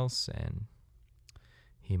somewhere else? And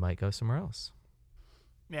he might go somewhere else.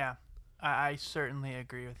 Yeah, I certainly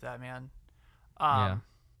agree with that, man. Yeah.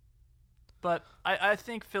 But I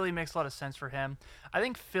think Philly makes a lot of sense for him. I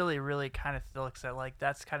think Philly really kind of looks at, like,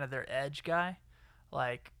 that's kind of their edge guy.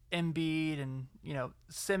 Like, Embiid and,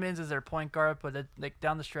 Simmons is their point guard, but like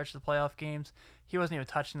down the stretch of the playoff games, he wasn't even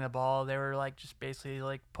touching the ball. They were, like, just basically,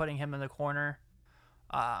 like, putting him in the corner.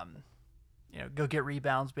 Go get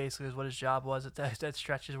rebounds, basically, is what his job was at that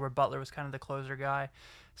stretches where Butler was kind of the closer guy.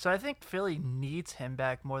 So I think Philly needs him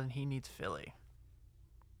back more than he needs Philly.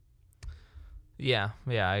 Yeah,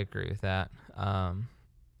 I agree with that.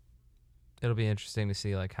 It'll be interesting to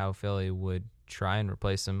see like how Philly would try and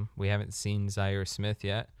replace him. We haven't seen Zaire Smith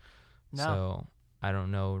yet, so I don't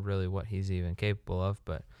know really what he's even capable of.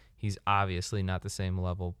 But he's obviously not the same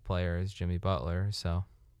level player as Jimmy Butler. So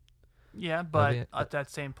yeah, but at that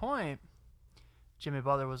same point, Jimmy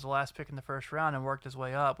Butler was the last pick in the first round and worked his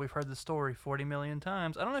way up. We've heard the story 40 million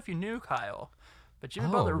times. I don't know if you knew, Kyle, but Jimmy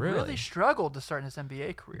Butler really struggled to start in his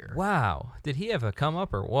NBA career. Wow. Did he have a come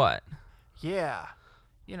up or what? Yeah.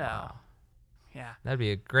 Wow. Yeah. That'd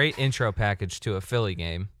be a great intro package to a Philly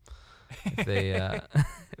game if they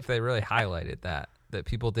if they really highlighted that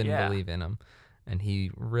people didn't believe in him and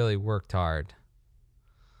he really worked hard.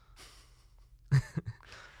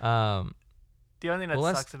 The only thing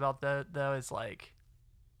that sucks about that, though, is like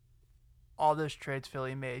all those trades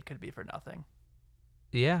Philly made could be for nothing.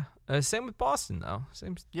 Yeah. Same with Boston, though.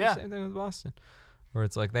 Same thing with Boston. Where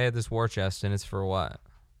it's like they had this war chest, and it's for what?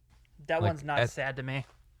 That one's not sad to me.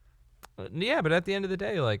 Yeah, but at the end of the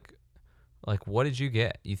day, like what did you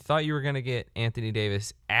get? You thought you were going to get Anthony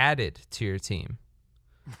Davis added to your team.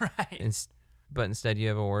 Right. But instead you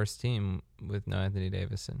have a worse team with no Anthony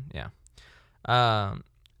Davis. And yeah.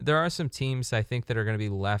 There are some teams I think that are going to be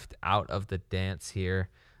left out of the dance here.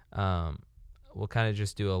 We'll kind of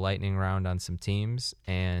just do a lightning round on some teams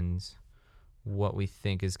and what we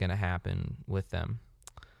think is going to happen with them.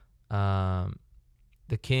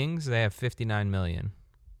 The Kings, they have $59 million.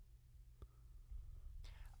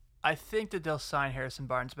 I think that they'll sign Harrison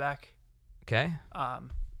Barnes back. Okay.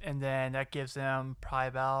 And then that gives them probably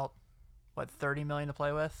about $30 million to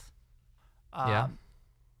play with. Yeah.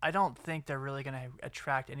 I don't think they're really going to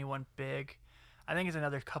attract anyone big. I think it's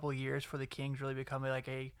another couple of years for the Kings really becoming like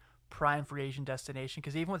a prime free agent destination.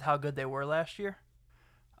 Because even with how good they were last year,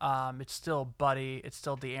 it's still Buddy, it's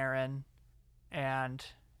still De'Aaron, and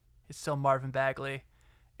it's still Marvin Bagley.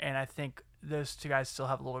 And I think those two guys still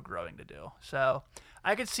have a little growing to do. So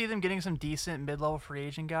I could see them getting some decent mid-level free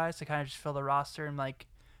agent guys to kind of just fill the roster and like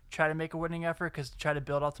try to make a winning effort because try to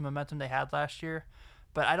build off the momentum they had last year.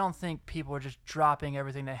 But I don't think people are just dropping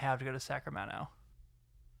everything they have to go to Sacramento.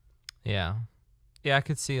 Yeah. Yeah, I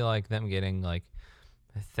could see like them getting like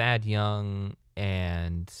Thad Young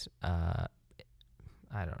and I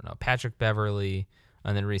don't know, Patrick Beverly,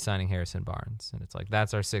 and then re-signing Harrison Barnes. And it's like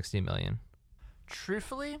that's our $60 million.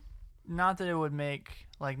 Truthfully, not that it would make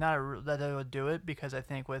that it would do it, because I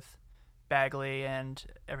think with Bagley and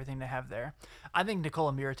everything they have there, I think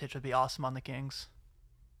Nikola Mirotic would be awesome on the Kings.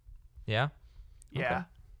 Yeah. Yeah. Okay.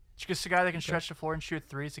 Just a guy that can stretch the floor and shoot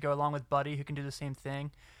threes to go along with Buddy, who can do the same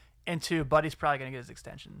thing. And two, Buddy's probably going to get his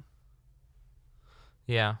extension.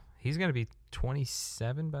 Yeah. He's going to be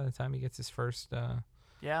 27 by the time he gets his first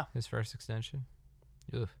extension.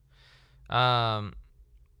 Oof.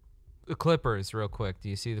 The Clippers, real quick. Do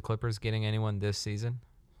you see the Clippers getting anyone this season?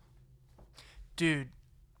 Dude,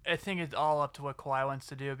 I think it's all up to what Kawhi wants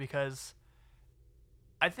to do, because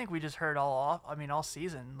I think we just heard all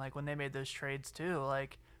season, like when they made those trades too,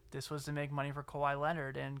 like this was to make money for Kawhi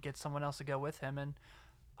Leonard and get someone else to go with him. And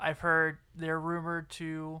I've heard they're rumored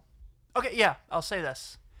to. Okay, yeah, I'll say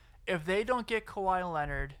this: if they don't get Kawhi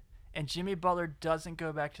Leonard and Jimmy Butler doesn't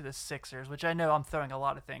go back to the Sixers, which I know I'm throwing a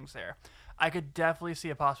lot of things there, I could definitely see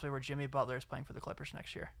a possibility where Jimmy Butler is playing for the Clippers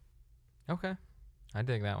next year. Okay. I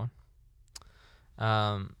dig that one.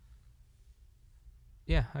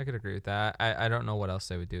 Yeah, I could agree with that. I don't know what else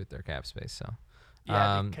they would do with their cap space. So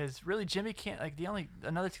Yeah, because really Jimmy can't like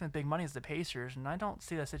another team with big money is the Pacers, and I don't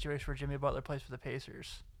see that situation where Jimmy Butler plays for the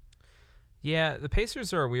Pacers. yeah, the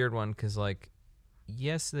Pacers are a weird one because like,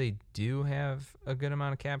 yes, they do have a good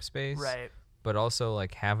amount of cap space, Right. but also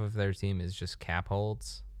like half of their team is just cap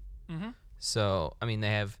holds. Mm-hmm. So I mean,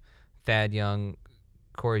 they have Thad Young,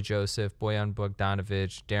 Corey Joseph, Bojan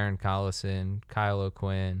Bogdanovic, Darren Collison, Kyle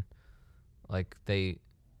O'Quinn. Like they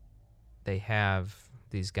have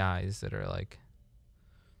these guys that are like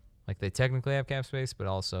they technically have cap space, but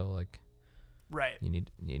also like Right. you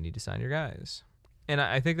need to sign your guys. And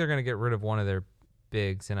I think they're gonna get rid of one of their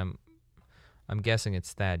bigs, and I'm guessing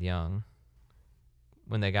it's Thad Young.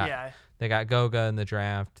 When they got Goga in the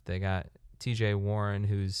draft, they got T.J. Warren,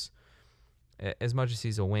 who's as much as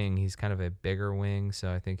he's a wing, he's kind of a bigger wing,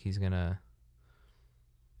 so I think he's gonna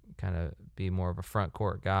kind of be more of a front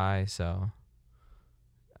court guy. So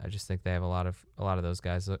I just think they have a lot of those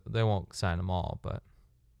guys. They won't sign them all, but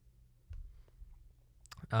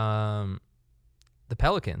the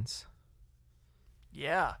Pelicans,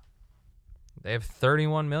 Yeah. they have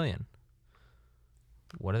 $31 million.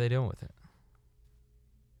 What are they doing with it?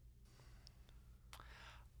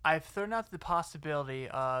 I've thrown out the possibility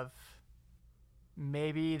of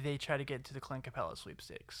maybe they try to get into the Clint Capella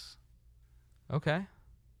sweepstakes, Okay.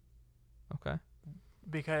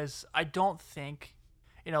 because I don't think,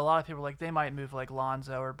 a lot of people are like they might move like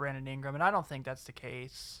Lonzo or Brandon Ingram, and I don't think that's the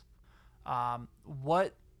case.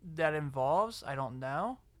 What that involves, I don't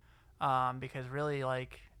know, because really,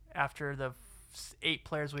 like after the 8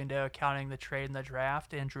 players we know, counting the trade and the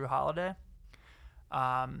draft and Drew Holiday,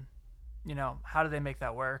 how do they make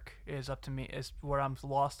that work is up to me, is where I'm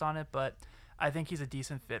lost on it. But I think he's a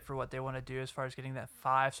decent fit for what they want to do as far as getting that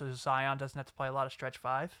 5, so Zion doesn't have to play a lot of stretch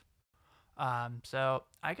 5. So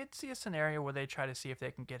I could see a scenario where they try to see if they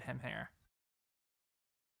can get him here.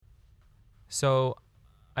 So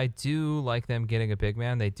I do like them getting a big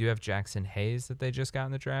man. They do have Jackson Hayes that they just got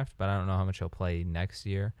in the draft, but I don't know how much he'll play next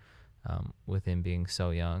year, with him being so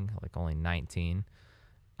young, like only 19.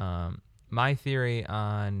 My theory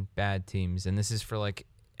on bad teams, and this is for like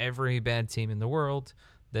every bad team in the world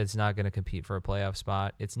that's not going to compete for a playoff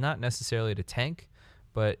spot, it's not necessarily to tank,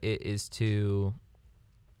 but it is to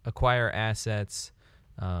acquire assets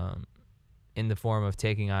in the form of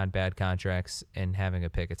taking on bad contracts and having a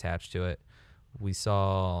pick attached to it. We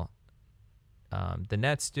saw the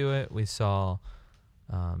Nets do it. We saw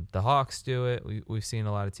the Hawks do it. We've seen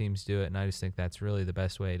a lot of teams do it, and I just think that's really the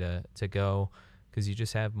best way to go, because you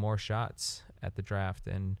just have more shots at the draft.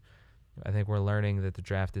 And I think we're learning that the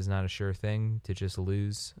draft is not a sure thing to just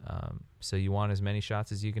lose. So you want as many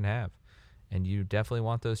shots as you can have, and you definitely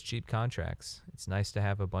want those cheap contracts. It's nice to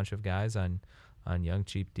have a bunch of guys on young,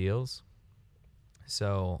 cheap deals.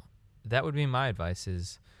 So that would be my advice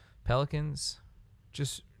is Pelicans,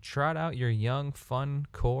 just trot out your young, fun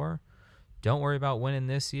core. Don't worry about winning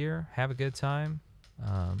this year. Have a good time.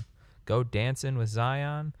 Go dancing with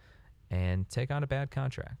Zion and take on a bad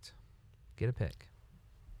contract. Get a pick.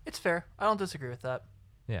 It's fair. I don't disagree with that.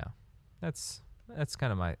 Yeah, that's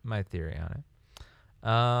kind of my theory on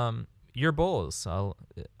it. Your Bulls,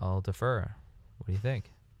 I'll defer. What do you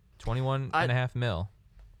think? 21.5 mil.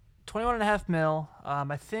 21.5 mil.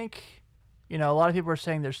 I think, a lot of people are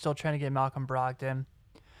saying they're still trying to get Malcolm Brogdon.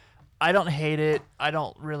 I don't hate it. I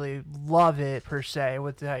don't really love it per se.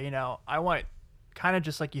 With that, I want kind of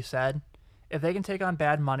just like you said, if they can take on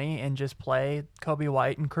bad money and just play Kobe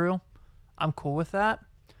White and crew, I'm cool with that.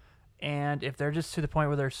 And if they're just to the point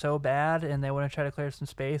where they're so bad and they want to try to clear some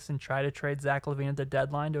space and try to trade Zach LaVine at the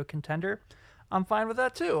deadline to a contender, I'm fine with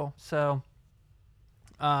that too. So,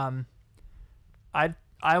 I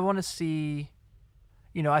want to see,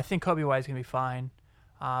 I think Kobe White's gonna be fine.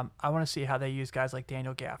 I want to see how they use guys like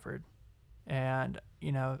Daniel Gafford, and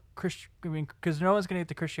because no one's gonna get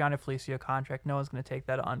the Cristiano Felicio contract. No one's gonna take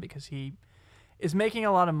that on because he is making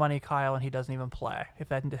a lot of money, Kyle, and he doesn't even play. If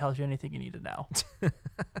that tells you anything you need to know.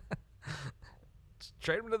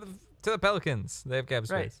 Trade him to the Pelicans. They have cap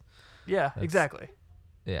space. Right. Yeah, exactly.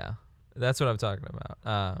 Yeah, that's what I'm talking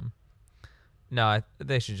about. No,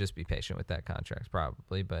 they should just be patient with that contract,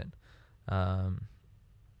 probably. But,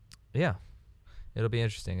 yeah, it'll be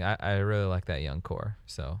interesting. I really like that young core,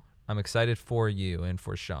 so I'm excited for you and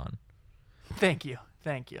for Sean. Thank you.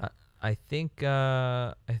 I think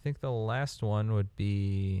the last one would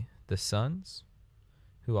be the Suns,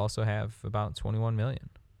 who also have about 21 million.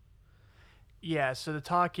 Yeah, so the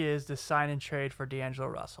talk is the sign and trade for D'Angelo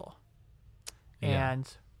Russell. Yeah. And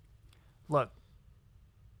look,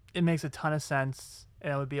 it makes a ton of sense,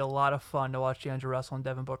 and it would be a lot of fun to watch D'Angelo Russell and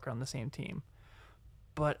Devin Booker on the same team.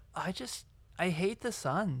 But I hate the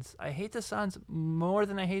Suns. I hate the Suns more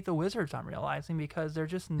than I hate the Wizards, I'm realizing, because they're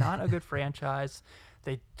just not a good franchise.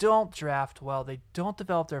 They don't draft well. They don't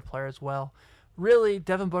develop their players well. Really,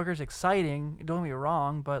 Devin Booker's exciting, don't get me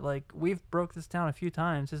wrong, but like we've broke this down a few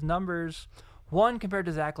times. His numbers, one, compared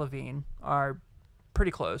to Zach LaVine, are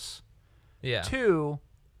pretty close. Yeah. Two,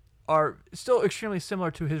 are still extremely similar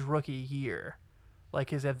to his rookie year, like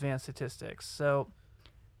his advanced statistics. So,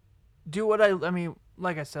 I mean,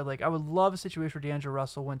 like I said, like I would love a situation where D'Angelo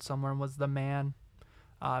Russell went somewhere and was the man.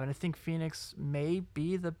 And I think Phoenix may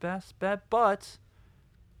be the best bet, but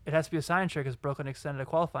it has to be a sign trick because Brooklyn extended a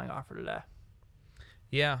qualifying offer today.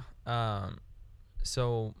 Yeah.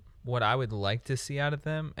 So what I would like to see out of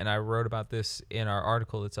them, and I wrote about this in our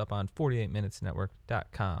article that's up on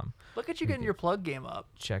 48minutesnetwork.com. Look at you getting your plug game up.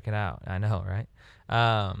 Check it out. I know, right?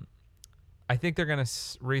 I think they're going to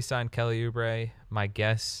re-sign Kelly Oubre. My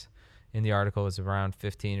guess in the article is around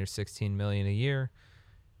 15 or 16 million a year.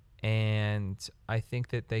 And I think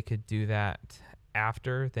that they could do that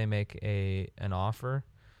after they make an offer.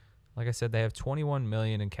 Like I said, they have 21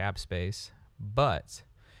 million in cap space, but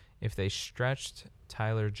if they stretched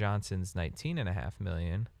Tyler Johnson's 19.5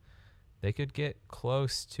 million, they could get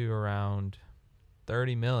close to around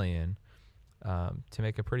 30 million to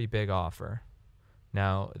make a pretty big offer.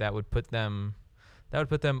 Now that would put them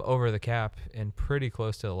over the cap and pretty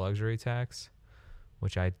close to the luxury tax,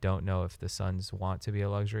 which I don't know if the Suns want to be a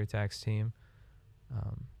luxury tax team.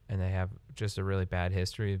 And they have just a really bad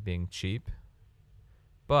history of being cheap.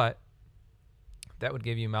 But that would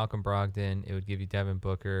give you Malcolm Brogdon. It would give you Devin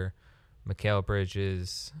Booker, Mikal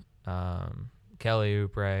Bridges, Kelly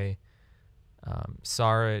Oubre,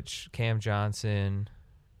 Saric, Cam Johnson,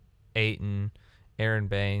 Ayton, Aaron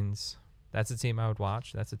Baines. That's a team I would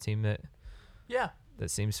watch. That's a team that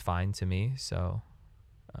seems fine to me. So,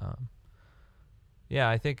 yeah,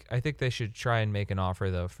 I think they should try and make an offer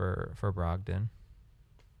though for Brogdon.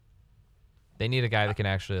 They need a guy that can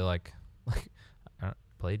actually like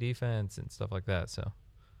play defense and stuff like that. So,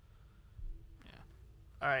 yeah.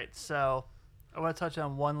 All right, so I want to touch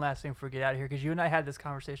on one last thing before we get out of here, because you and I had this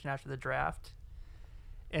conversation after the draft,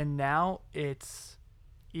 and now it's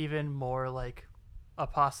even more like a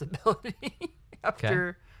possibility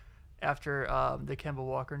after the Kemba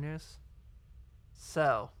Walker news.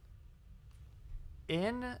 So,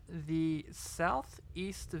 in the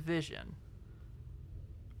Southeast Division,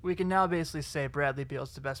 we can now basically say Bradley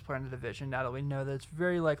Beal's the best player in the division, now that we know that it's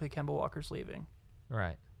very likely Kemba Walker's leaving.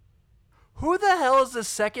 right. Who the hell is the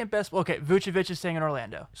second best? Okay, Vucevic is staying in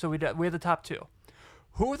Orlando, so we have the top two.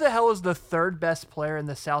 Who the hell is the third best player in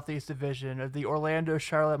the Southeast Division of the Orlando,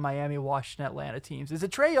 Charlotte, Miami, Washington, Atlanta teams? Is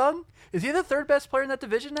it Trae Young? Is he the third best player in that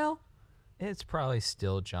division now? It's probably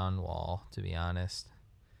still John Wall, to be honest.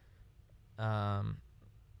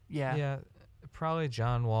 Yeah, probably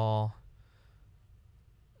John Wall.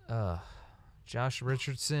 Josh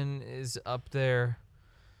Richardson is up there.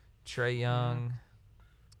 Trae Young,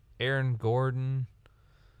 Aaron Gordon.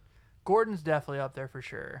 Gordon's definitely up there for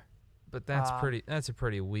sure. But that's a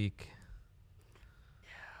pretty weak. Yeah.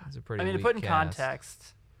 That's a pretty. I mean, weak to put in cast.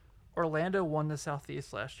 context, Orlando won the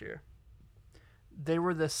Southeast last year. They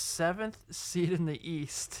were the 7th seed in the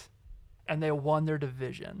East, and they won their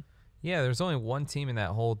division. Yeah, there's only one team in that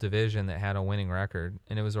whole division that had a winning record,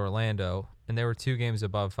 and it was Orlando, and they were 2 games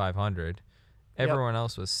above 500. Everyone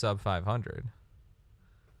else was sub 500.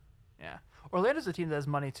 Yeah. Orlando's a team that has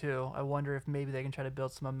money, too. I wonder if maybe they can try to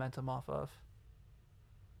build some momentum off of.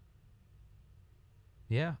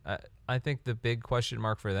 Yeah, I think the big question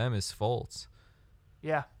mark for them is Fultz.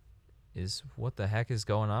 Yeah. Is what the heck is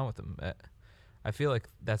going on with him? I feel like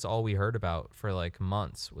that's all we heard about for like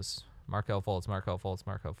months was Markelle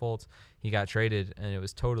Fultz. He got traded, and it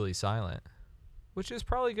was totally silent, which is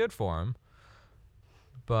probably good for him.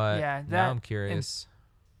 But yeah, now I'm curious.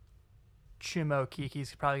 Chuma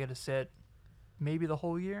Kiki's probably going to sit maybe the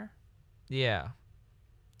whole year. Yeah.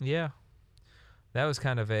 That was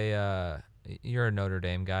kind of a you're a Notre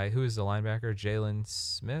Dame guy. Who is the linebacker? Jalen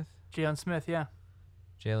Smith? Jalen Smith, yeah.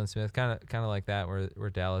 Jalen Smith, kind of like that, where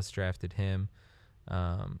Dallas drafted him.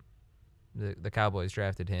 The Cowboys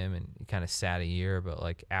drafted him, and he kind of sat a year, but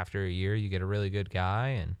like after a year, you get a really good guy,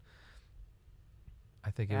 and I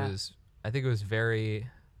think it was very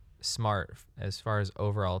smart as far as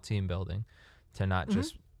overall team building to not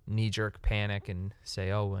just knee-jerk panic and say,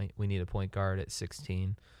 oh, we need a point guard at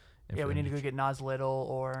 16. Yeah, we need to go get Nas Little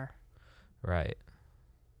or... Right.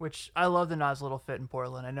 Which I love the Nas Little fit in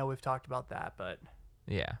Portland. I know we've talked about that, but...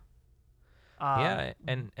 Yeah.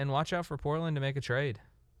 And watch out for Portland to make a trade.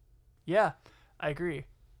 Yeah, I agree.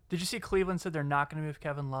 Did you see Cleveland said they're not going to move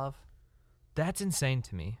Kevin Love? That's insane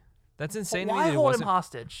to me. That's insane But to me. why That it hold him wasn't.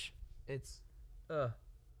 hostage? It's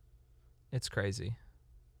crazy.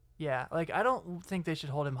 Yeah, like I don't think they should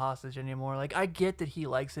hold him hostage anymore. Like I get that he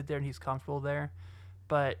likes it there and he's comfortable there,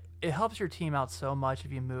 but it helps your team out so much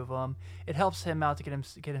if you move him. It helps him out to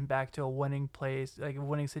get him back to a winning place, like a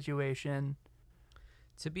winning situation.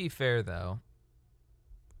 To be fair, though,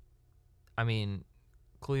 I mean,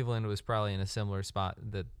 Cleveland was probably in a similar spot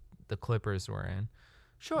that the Clippers were in.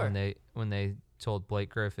 Sure. When they told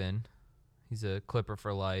Blake Griffin, he's a Clipper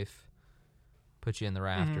for life, put you in the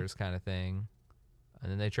rafters kind of thing,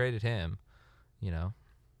 and then they traded him,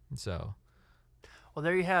 So Well,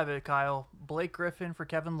 there you have it, Kyle. Blake Griffin for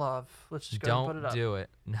Kevin Love. Let's just go and put it don't up. do it.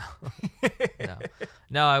 No,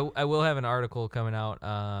 no. I will have an article coming out,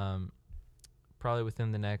 probably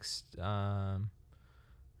within the next. Well,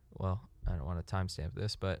 I don't want to timestamp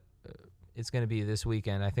this, but it's going to be this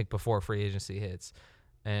weekend. I think before free agency hits,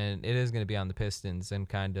 and it is going to be on the Pistons and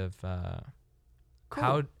kind of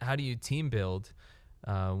Cool. how do you team build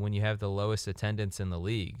when you have the lowest attendance in the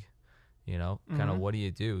league? Kind of what do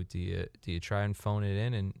you do? Do you try and phone it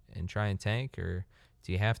in and try and tank, or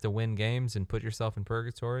do you have to win games and put yourself in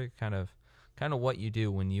purgatory? Kind of what you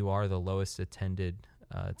do when you are the lowest attended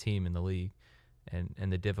team in the league,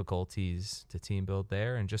 and the difficulties to team build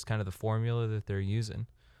there, and just kind of the formula that they're using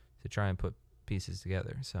to try and put pieces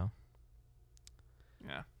together. So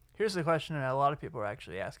Yeah. Here's the question that a lot of people are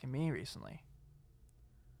actually asking me recently.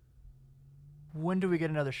 When do we get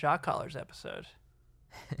another Shot Callers episode?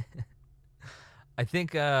 I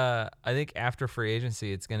think after free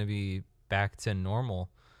agency, it's going to be back to normal.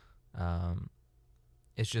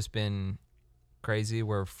 It's just been crazy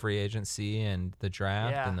where free agency and the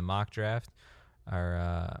draft and the mock draft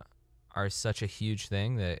are such a huge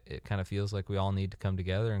thing that it kind of feels like we all need to come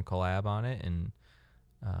together and collab on it. And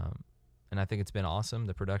I think it's been awesome.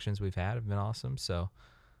 The productions we've had have been awesome. So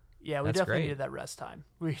Yeah, we That's definitely great. needed that rest time.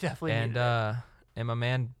 We definitely and needed it. and my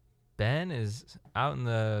man Ben is out in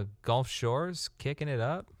the Gulf Shores kicking it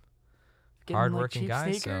up. Getting, hardworking cheap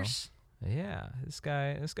guy, so- sneakers. Yeah, this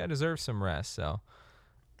guy deserves some rest. So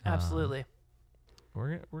Absolutely.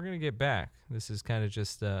 we're gonna get back. This is kind of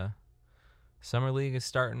just summer league is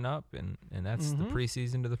starting up, and that's the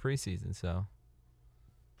preseason to the preseason. So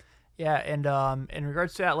Yeah, and in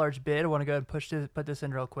regards to at-large bid, I want to go ahead and put this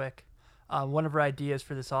in real quick. One of our ideas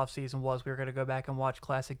for this offseason was we were going to go back and watch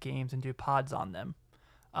classic games and do pods on them.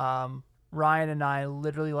 Ryan and I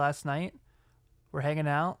literally last night were hanging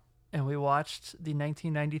out, and we watched the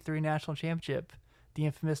 1993 National Championship, the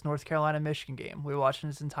infamous North Carolina-Michigan game. We watched in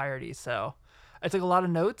its entirety, so I took a lot of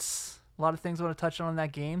notes, a lot of things I want to touch on in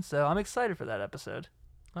that game, so I'm excited for that episode.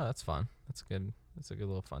 oh, that's fun. That's good. That's a good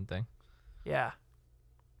little fun thing. Yeah,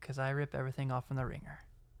 because I rip everything off from the ringer.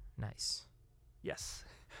 Nice. Yes.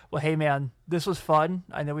 Well, hey, man, this was fun.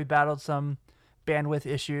 I know we battled some bandwidth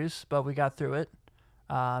issues, but we got through it.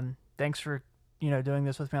 Thanks for, doing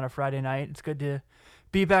this with me on a Friday night. It's good to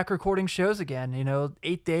be back recording shows again.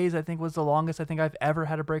 8 days, I think, was the longest I think I've ever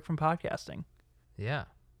had a break from podcasting. Yeah.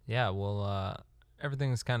 Well,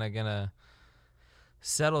 everything's kind of gonna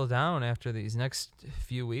settle down after these next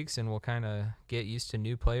few weeks, and we'll kind of get used to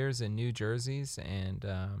new players and new jerseys, and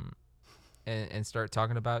start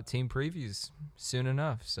talking about team previews soon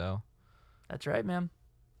enough. So That's right, man.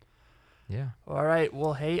 yeah. All right.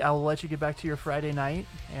 Well, hey, I will let you get back to your Friday night,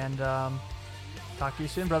 and talk to you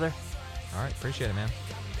soon, brother. All right. Appreciate it, man.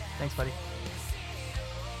 Thanks, buddy.